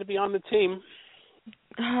 Glad to be on the team.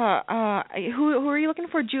 Who are you looking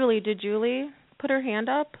for? Julie. Did Julie put her hand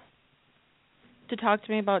up to talk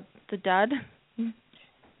to me about the dead?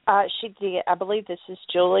 She did. I believe this is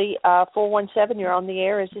Julie. 417, you're on the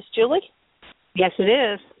air. Is this Julie? Yes, it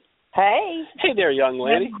is. Hey. Hey there, young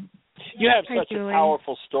lady. You have Hi, such Julie. a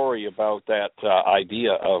powerful story about that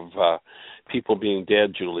idea of people being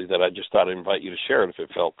dead, Julie, that I just thought I'd invite you to share it if it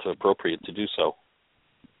felt appropriate to do so.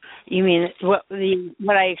 You mean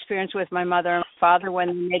what I experienced with my mother and father when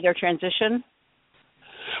they made their transition?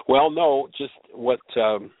 Well, no, just what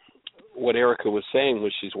Erica was saying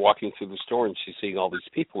was she's walking through the store and she's seeing all these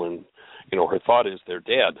people, and her thought is they're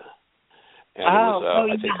dead. And it was,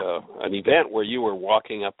 I think, an event where you were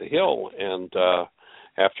walking up the hill, and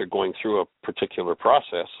after going through a particular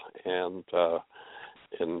process, and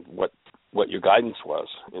what your guidance was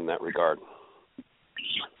in that regard.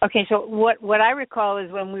 Okay, so what I recall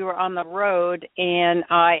is when we were on the road, and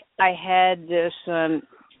I had this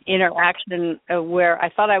interaction where I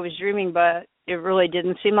thought I was dreaming, but it really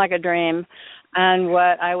didn't seem like a dream. And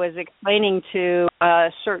what I was explaining to a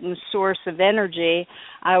certain source of energy,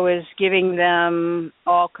 I was giving them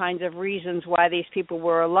all kinds of reasons why these people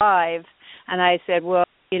were alive. And I said, well,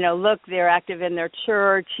 look, they're active in their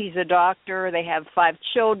church. He's a doctor. They have 5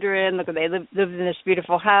 children. Look, they live in this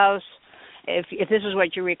beautiful house. If this is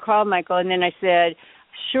what you recall, Michael. And then I said,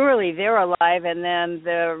 surely they're alive. And then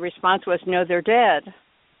the response was, no, they're dead.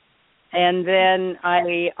 And then I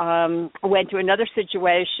went to another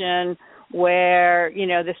situation where,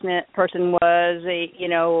 this person was a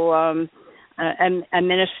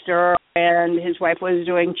minister, and his wife was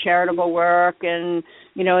doing charitable work, and,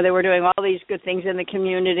 they were doing all these good things in the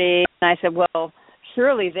community. And I said, well,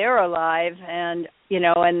 surely they're alive. And,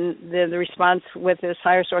 and the response with this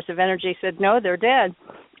higher source of energy said, no, they're dead.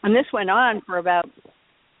 And this went on for about,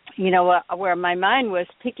 where my mind was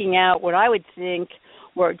picking out what I would think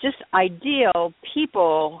were just ideal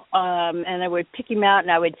people, and I would pick them out,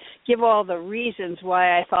 and I would give all the reasons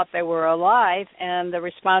why I thought they were alive, and the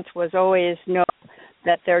response was always no,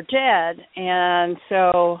 that they're dead. And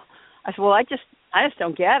so I said, well, I just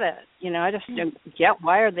don't get it. I just don't get,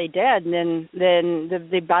 why are they dead? And then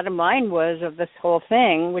the bottom line was of this whole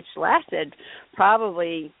thing, which lasted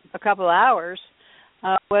probably a couple hours,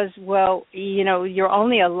 was, well, you're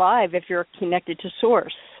only alive if you're connected to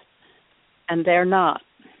Source. And they're not.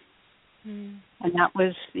 And that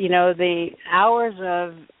was, the hours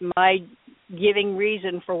of my giving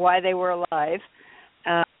reason for why they were alive,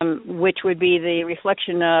 which would be the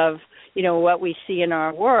reflection of, what we see in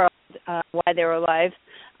our world, why they were alive.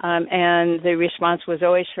 And the response was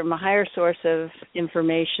always from a higher source of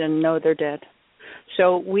information, no, they're dead.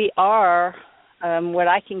 So we are, what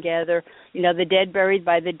I can gather, the dead buried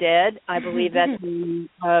by the dead. I believe that's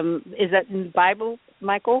is that in the Bible,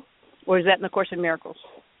 Michael? Or is that in the Course in Miracles?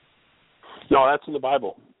 No, that's in the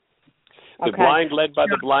Bible. The blind led by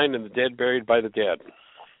the blind, and the dead buried by the dead.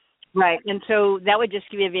 Right, and so that would just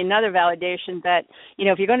give you another validation that,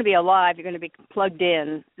 if you're going to be alive, you're going to be plugged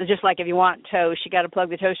in. Just like if you want toast, you got to plug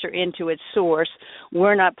the toaster into its source.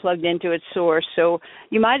 We're not plugged into its source. So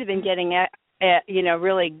you might have been getting,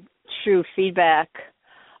 really true feedback,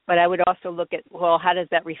 but I would also look at, well, how does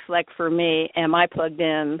that reflect for me? Am I plugged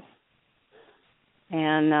in?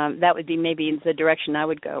 And that would be maybe the direction I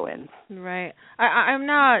would go in. Right. I'm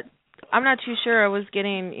not too sure I was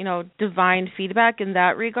getting, divine feedback in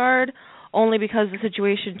that regard, only because the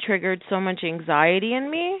situation triggered so much anxiety in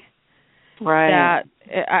me. Right.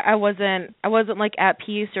 That I wasn't like at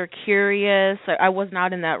peace or curious. I was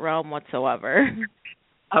not in that realm whatsoever.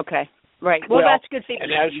 Okay. Right. Well, that's good feedback.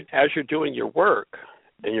 And as you're doing your work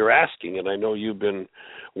and you're asking, and I know you've been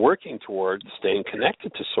working towards staying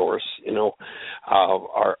connected to Source,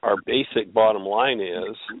 our basic bottom line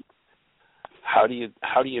is, how do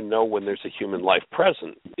you know when there's a human life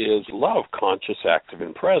present? Is love conscious, active,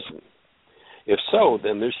 and present? If so,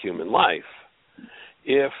 then there's human life.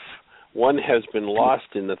 If one has been lost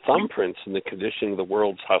in the thumbprints and the conditioning of the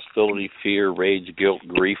world's hostility, fear, rage, guilt,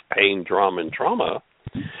 grief, pain, drama, and trauma,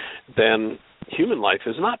 then human life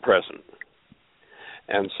is not present.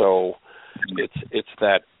 And so it's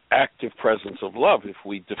that active presence of love. If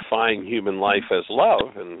we define human life as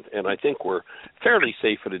love, and I think we're fairly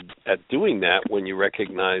safe at doing that when you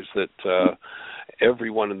recognize that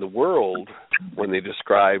everyone in the world, when they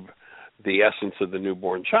describe the essence of the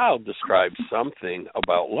newborn child, describes something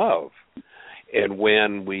about love. And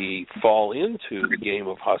when we fall into the game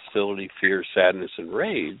of hostility, fear, sadness, and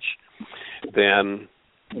rage, then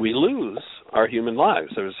we lose our human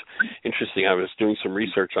lives. It was interesting. I was doing some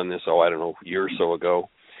research on this, a year or so ago,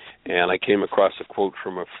 and I came across a quote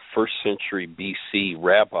from a 1st century BC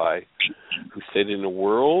rabbi who said, in a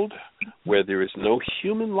world where there is no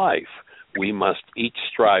human life, we must each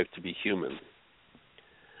strive to be human.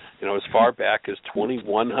 as far back as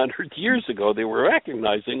 2,100 years ago, they were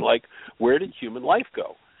recognizing, like, where did human life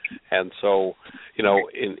go? And so,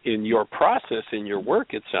 in your process, in your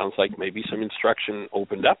work, it sounds like maybe some instruction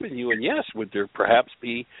opened up in you. And yes, would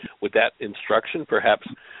that instruction perhaps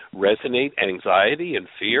resonate anxiety and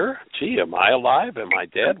fear? Gee, am I alive? Am I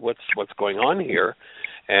dead? What's going on here?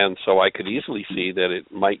 And so I could easily see that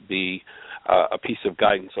it might be a piece of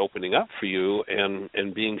guidance opening up for you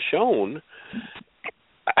and being shown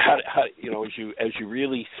how as you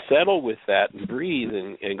really settle with that and breathe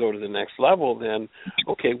and go to the next level, then,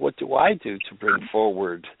 okay, what do I do to bring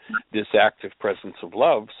forward this active presence of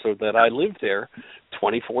love so that I live there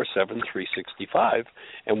 24/7, 365?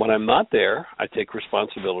 And when I'm not there, I take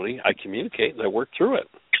responsibility, I communicate, and I work through it.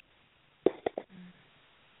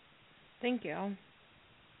 Thank you.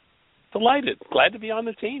 Delighted. Glad to be on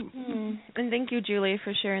the team. And thank you, Julie,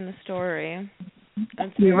 for sharing the story.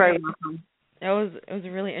 You're very welcome. It was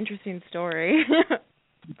a really interesting story.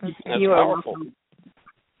 You are welcome.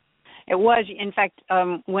 It was, in fact,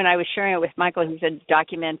 when I was sharing it with Michael, he said,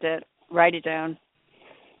 document it, write it down.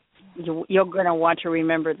 You're going to want to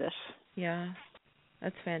remember this. Yeah,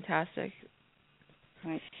 that's fantastic.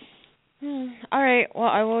 Right. All right, well,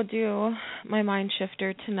 I will do my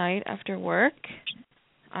Mindshifter tonight after work.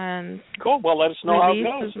 Cool, well, let us know how it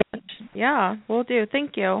goes. Yeah, we'll do.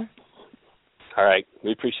 Thank you. All right.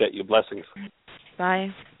 We appreciate you. Blessings. Bye.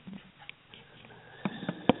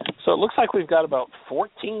 So it looks like we've got about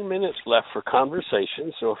 14 minutes left for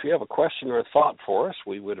conversation. So if you have a question or a thought for us,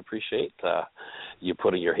 we would appreciate you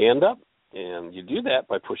putting your hand up. And you do that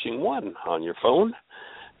by pushing 1 on your phone.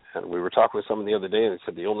 And we were talking with someone the other day, and they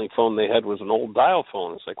said the only phone they had was an old dial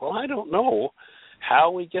phone. It's like, well, I don't know how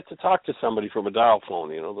we get to talk to somebody from a dial phone.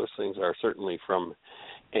 Those things are certainly from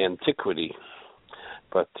antiquity.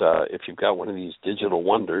 But if you've got one of these digital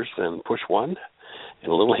wonders, then push 1,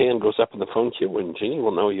 and a little hand goes up in the phone queue, and Jeanie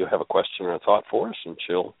will know you have a question or a thought for us, and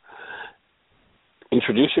she'll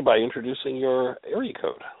introduce you by introducing your area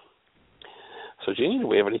code. So, Jeanie, do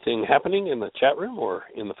we have anything happening in the chat room or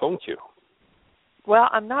in the phone queue? Well,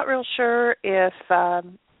 I'm not real sure if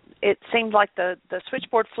it seemed like the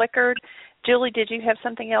switchboard flickered. Julie, did you have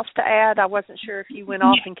something else to add? I wasn't sure if you went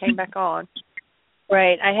off and came back on.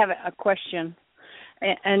 Right. I have a question.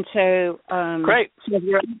 And so, great. So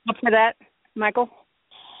you're up for that, Michael?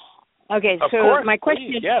 Okay. Of so course, my question,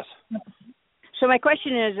 please, yes. So my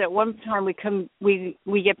question is: at one time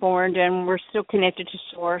we get born and we're still connected to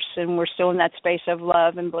Source and we're still in that space of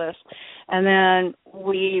love and bliss, and then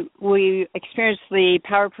we experience the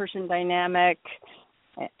power person dynamic.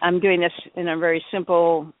 I'm doing this in a very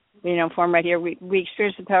simple, form right here. We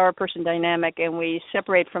experience the power person dynamic and we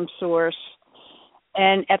separate from Source.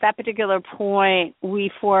 And at that particular point, we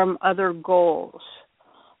form other goals.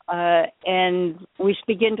 And we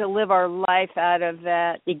begin to live our life out of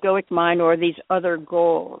that egoic mind or these other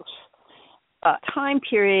goals. Time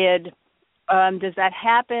period, does that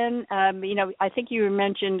happen? I think you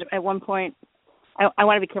mentioned at one point, I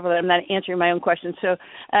want to be careful that I'm not answering my own question. So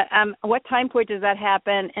what time point does that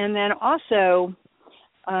happen? And then also,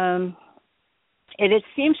 it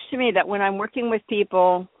seems to me that when I'm working with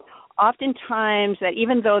people, oftentimes that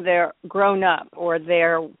even though they're grown up or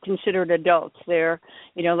they're considered adults, they're,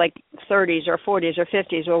 like 30s or 40s or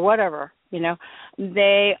 50s or whatever,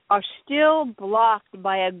 they are still blocked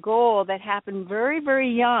by a goal that happened very, very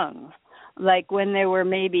young, like when they were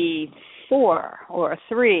maybe 4 or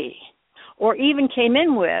 3, or even came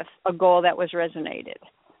in with a goal that was resonated.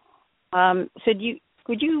 So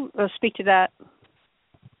could you speak to that?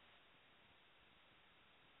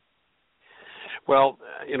 Well,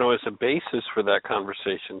 as a basis for that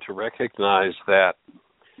conversation, to recognize that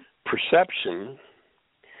perception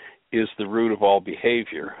is the root of all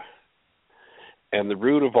behavior, and the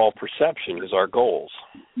root of all perception is our goals.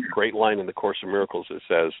 Great line in the Course in Miracles that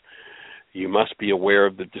says, you must be aware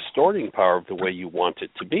of the distorting power of the way you want it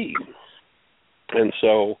to be. And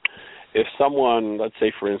so if someone, let's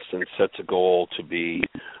say, for instance, sets a goal to be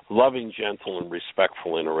loving, gentle, and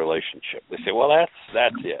respectful in a relationship, they say, well,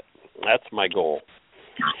 that's it. That's my goal.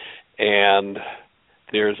 And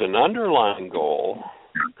there's an underlying goal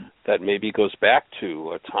that maybe goes back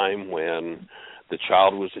to a time when the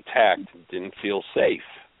child was attacked and didn't feel safe.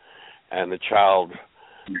 And the child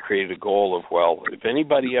created a goal of, well, if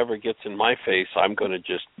anybody ever gets in my face, I'm going to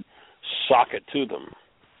just sock it to them.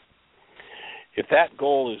 If that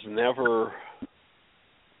goal is never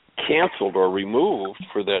canceled or removed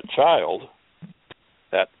for that child,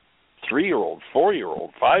 that 3-year-old,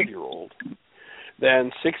 4-year-old, 5-year-old,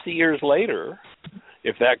 then 60 years later,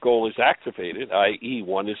 if that goal is activated, i.e.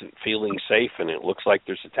 one isn't feeling safe and it looks like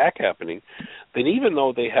there's attack happening, then even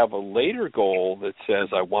though they have a later goal that says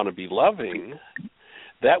I want to be loving,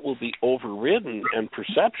 that will be overridden and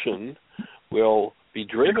perception will be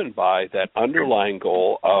driven by that underlying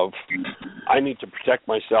goal of I need to protect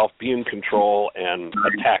myself, be in control, and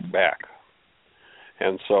attack back.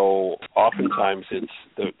 And so oftentimes it's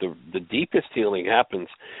the deepest healing happens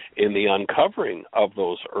in the uncovering of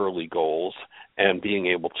those early goals and being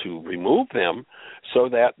able to remove them so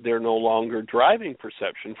that they're no longer driving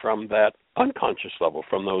perception from that unconscious level,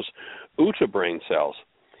 from those Uta brain cells.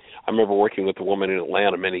 I remember working with a woman in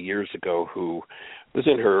Atlanta many years ago who was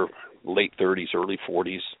in her late 30s, early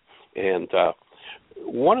 40s, and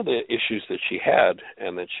one of the issues that she had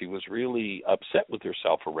and that she was really upset with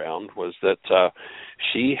herself around was that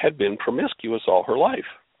she had been promiscuous all her life.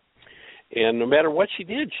 And no matter what she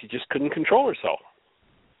did, she just couldn't control herself.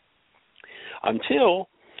 Until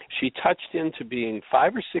she touched into being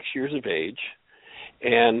 5 or 6 years of age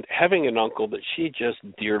and having an uncle that she just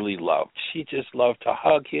dearly loved. She just loved to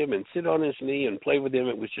hug him and sit on his knee and play with him.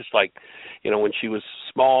 It was just like, when she was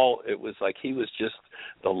small, it was like he was just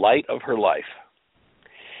the light of her life.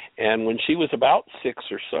 And when she was about 6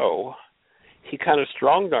 or so, he kind of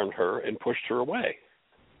strong-armed her and pushed her away,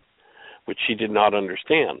 which she did not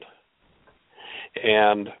understand.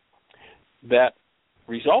 And that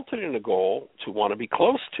resulted in a goal to want to be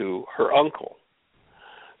close to her uncle.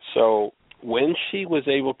 So when she was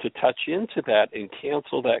able to touch into that and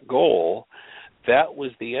cancel that goal, that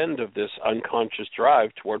was the end of this unconscious drive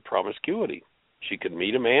toward promiscuity. She could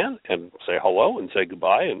meet a man and say hello and say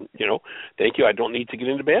goodbye and, thank you, I don't need to get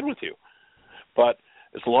into bed with you. But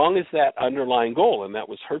as long as that underlying goal, and that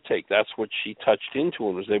was her take, that's what she touched into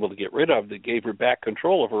and was able to get rid of, that gave her back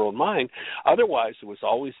control of her own mind. Otherwise, it was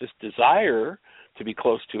always this desire to be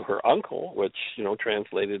close to her uncle, which,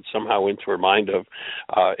 translated somehow into her mind of,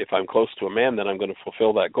 if I'm close to a man, then I'm going to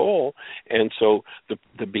fulfill that goal. And so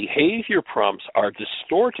the behavior prompts are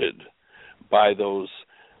distorted by those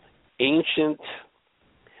ancient,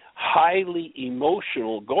 highly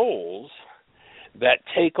emotional goals that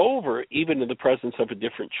take over even in the presence of a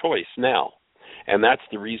different choice now. And that's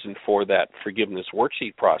the reason for that forgiveness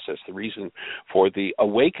worksheet process, the reason for the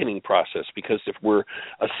awakening process, because if we're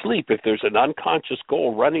asleep, if there's an unconscious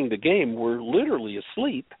goal running the game, we're literally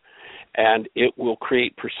asleep, and it will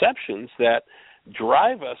create perceptions that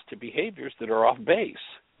drive us to behaviors that are off base.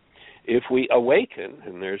 If we awaken,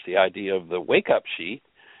 and there's the idea of the wake-up sheet,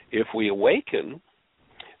 if we awaken,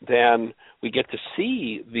 then we get to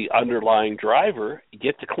see the underlying driver,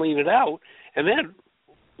 get to clean it out, and then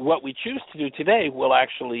what we choose to do today will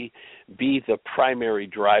actually be the primary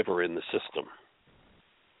driver in the system.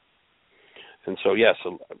 And so, yes,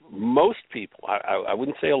 most people, I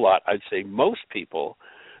wouldn't say a lot, I'd say most people,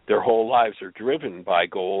 their whole lives are driven by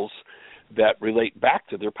goals that relate back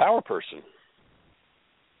to their power person.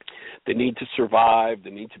 They need to survive, they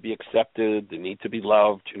need to be accepted, they need to be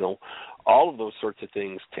loved, all of those sorts of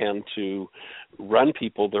things tend to run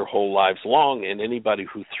people their whole lives long, and anybody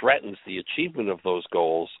who threatens the achievement of those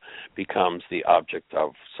goals becomes the object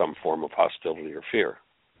of some form of hostility or fear.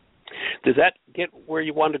 Does that get where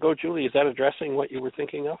you wanted to go, Julie? Is that addressing what you were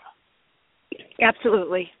thinking of?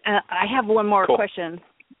 Absolutely. I have one more question.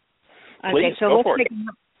 Please, go for it.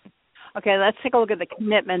 Okay, let's take a look at the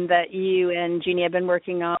commitment that you and Jeanie have been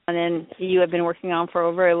working on, and you have been working on for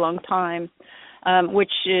a very long time,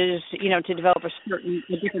 which is, to develop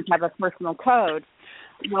a different type of personal code.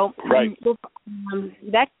 Well, right.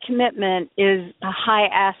 That commitment is a high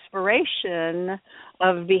aspiration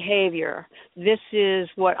of behavior. This is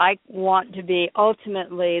what I want to be.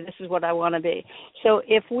 Ultimately, this is what I want to be. So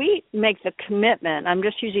if we make the commitment, I'm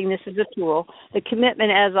just using this as a tool, the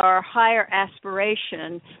commitment as our higher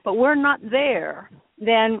aspiration, but we're not there,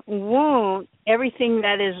 then won't everything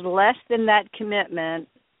that is less than that commitment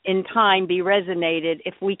in time be resonated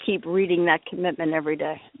if we keep reading that commitment every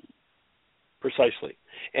day? Precisely.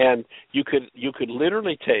 And you could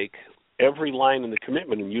literally take every line in the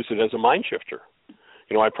commitment and use it as a mind shifter.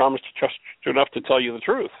 I promise to trust you enough to tell you the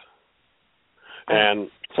truth. And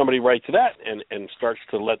somebody writes that and starts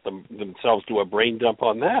to let themselves do a brain dump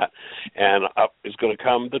on that. And up is going to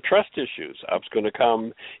come the trust issues. Up's going to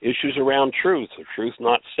come issues around truth, or truth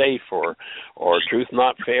not safe, or truth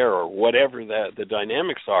not fair, or whatever the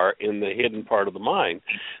dynamics are in the hidden part of the mind.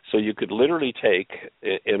 So you could literally take,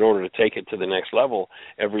 in order to take it to the next level,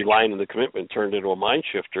 every line in the commitment turned into a mind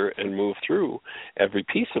shifter and move through every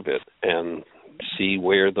piece of it and see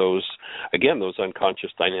where those unconscious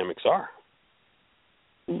dynamics are.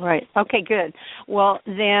 Right. Okay, good. Well,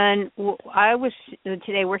 then I was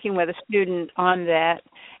today working with a student on that,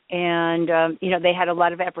 and, they had a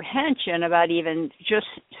lot of apprehension about even just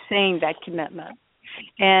saying that commitment.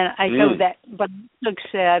 And I know that, but Luke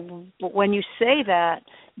said, but when you say that,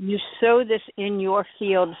 you sow this in your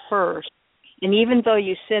field first. And even though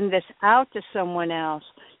you send this out to someone else,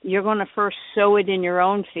 you're going to first sow it in your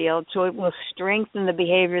own field, so it will strengthen the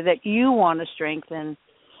behavior that you want to strengthen,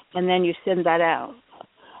 and then you send that out.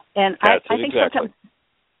 And I think sometimes,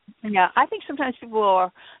 I think sometimes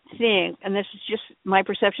people think, and this is just my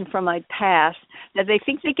perception from my past, that they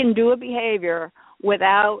think they can do a behavior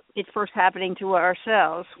without it first happening to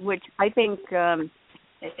ourselves, which I think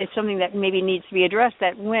is something that maybe needs to be addressed,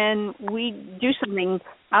 that when we do something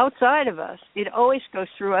outside of us, it always goes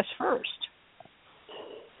through us first.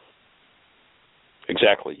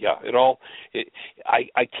 Exactly. Yeah.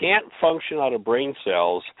 I can't function out of brain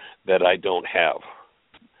cells that I don't have.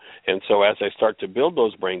 And so as I start to build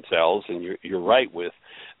those brain cells, and you're right with,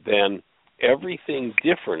 then everything's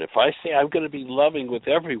different. If I say I'm going to be loving with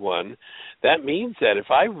everyone, that means that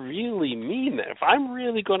if I really mean that, if I'm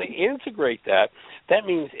really going to integrate that, that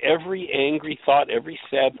means every angry thought, every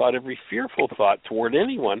sad thought, every fearful thought toward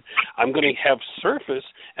anyone, I'm going to have surface,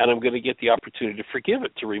 and I'm going to get the opportunity to forgive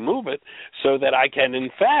it, to remove it, so that I can, in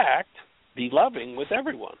fact, be loving with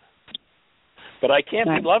everyone. But I can't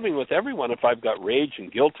be loving with everyone if I've got rage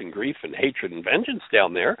and guilt and grief and hatred and vengeance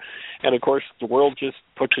down there. And, of course, the world just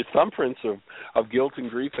puts its thumbprints of guilt and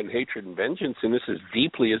grief and hatred and vengeance in this as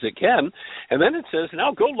deeply as it can. And then it says,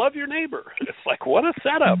 now go love your neighbor. It's like, what a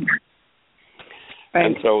setup. Right.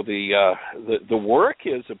 And so the work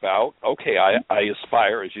is about, okay, I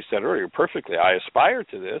aspire, as you said earlier perfectly, I aspire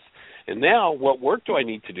to this. And now what work do I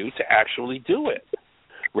need to do to actually do it?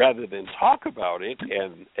 Rather than talk about it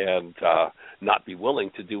and not be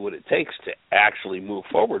willing to do what it takes to actually move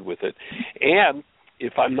forward with it. And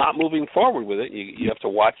if I'm not moving forward with it, you have to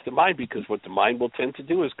watch the mind, because what the mind will tend to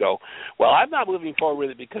do is go, well, I'm not moving forward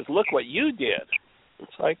with it because look what you did.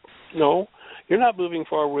 It's like, no, you're not moving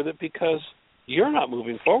forward with it because you're not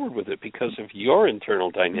moving forward with it because of your internal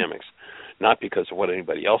dynamics, not because of what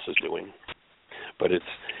anybody else is doing. But it's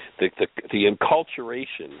the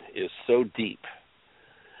enculturation is so deep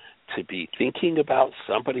to be thinking about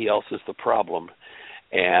somebody else as the problem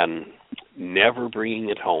and never bringing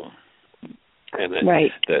it home. And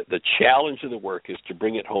the challenge of the work is to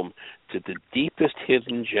bring it home to the deepest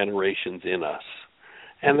hidden generations in us.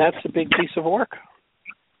 And that's a big piece of work.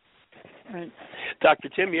 Right. Dr.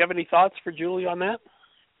 Tim, you have any thoughts for Julie on that?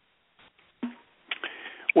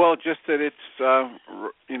 Well, just that it's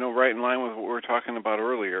right in line with what we were talking about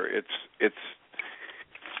earlier. It's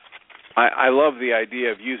I love the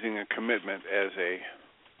idea of using a commitment as a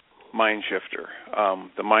mind shifter.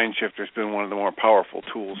 The mind shifter has been one of the more powerful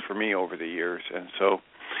tools for me over the years, and so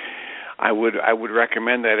I would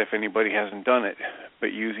recommend that if anybody hasn't done it, but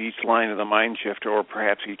use each line of the mind shifter, or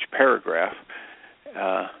perhaps each paragraph,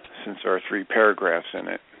 since there are 3 paragraphs in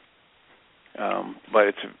it. But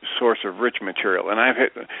it's a source of rich material, and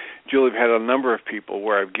Julie, I've had a number of people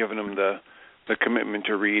where I've given them the commitment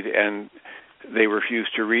to read, and they refuse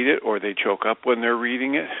to read it, or they choke up when they're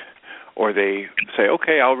reading it, or they say,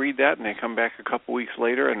 okay, I'll read that, and they come back a couple weeks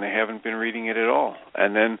later and they haven't been reading it at all.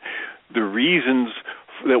 And then the reasons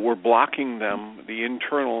that were blocking them, the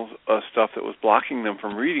internal stuff that was blocking them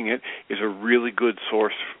from reading it, is a really good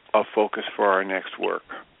source of focus for our next work.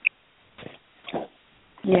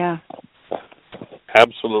 Yeah.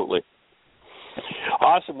 Absolutely.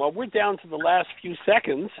 Awesome. Well, we're down to the last few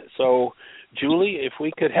seconds, so Julie, if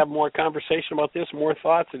we could have more conversation about this, more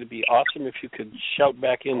thoughts, it'd be awesome if you could shout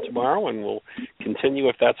back in tomorrow, and we'll continue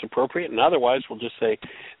if that's appropriate. And otherwise, we'll just say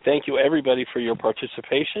thank you, everybody, for your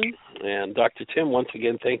participation. And Dr. Tim, once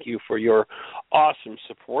again, thank you for your awesome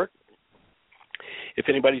support. If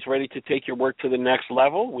anybody's ready to take your work to the next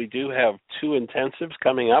level, we do have 2 intensives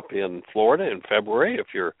coming up in Florida in February. If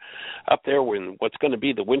you're up there in what's going to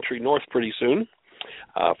be the wintry north pretty soon,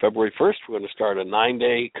 February 1st, we're going to start a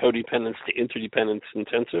 9-day codependence to interdependence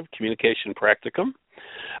intensive communication practicum.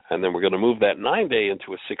 And then we're going to move that 9-day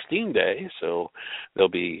into a 16-day. So there'll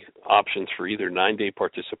be options for either 9-day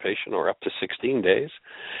participation or up to 16 days.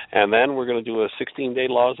 And then we're going to do a 16-day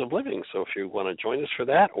Laws of Living. So if you want to join us for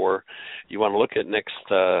that, or you want to look at next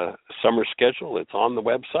summer schedule, it's on the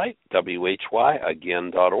website,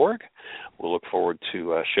 whyagain.org. We'll look forward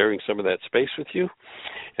to sharing some of that space with you.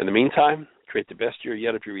 In the meantime, create the best year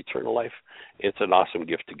yet of your eternal life. It's an awesome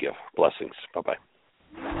gift to give. Blessings. Bye-bye.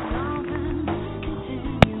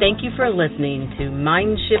 Thank you for listening to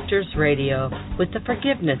Mindshifters Radio with the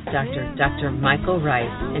Forgiveness Doctor, Dr. Michael Ryce,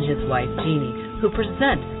 and his wife, Jeanie, who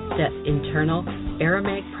present the internal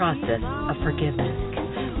Aramaic process of forgiveness.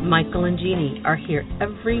 Michael and Jeanie are here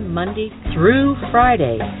every Monday through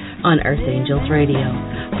Friday on Earth Angels Radio.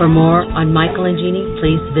 For more on Michael and Jeanie,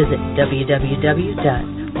 please visit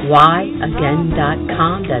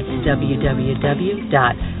www.whyagain.com. That's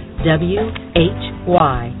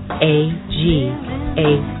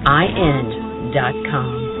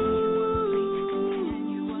www.whyagain.com.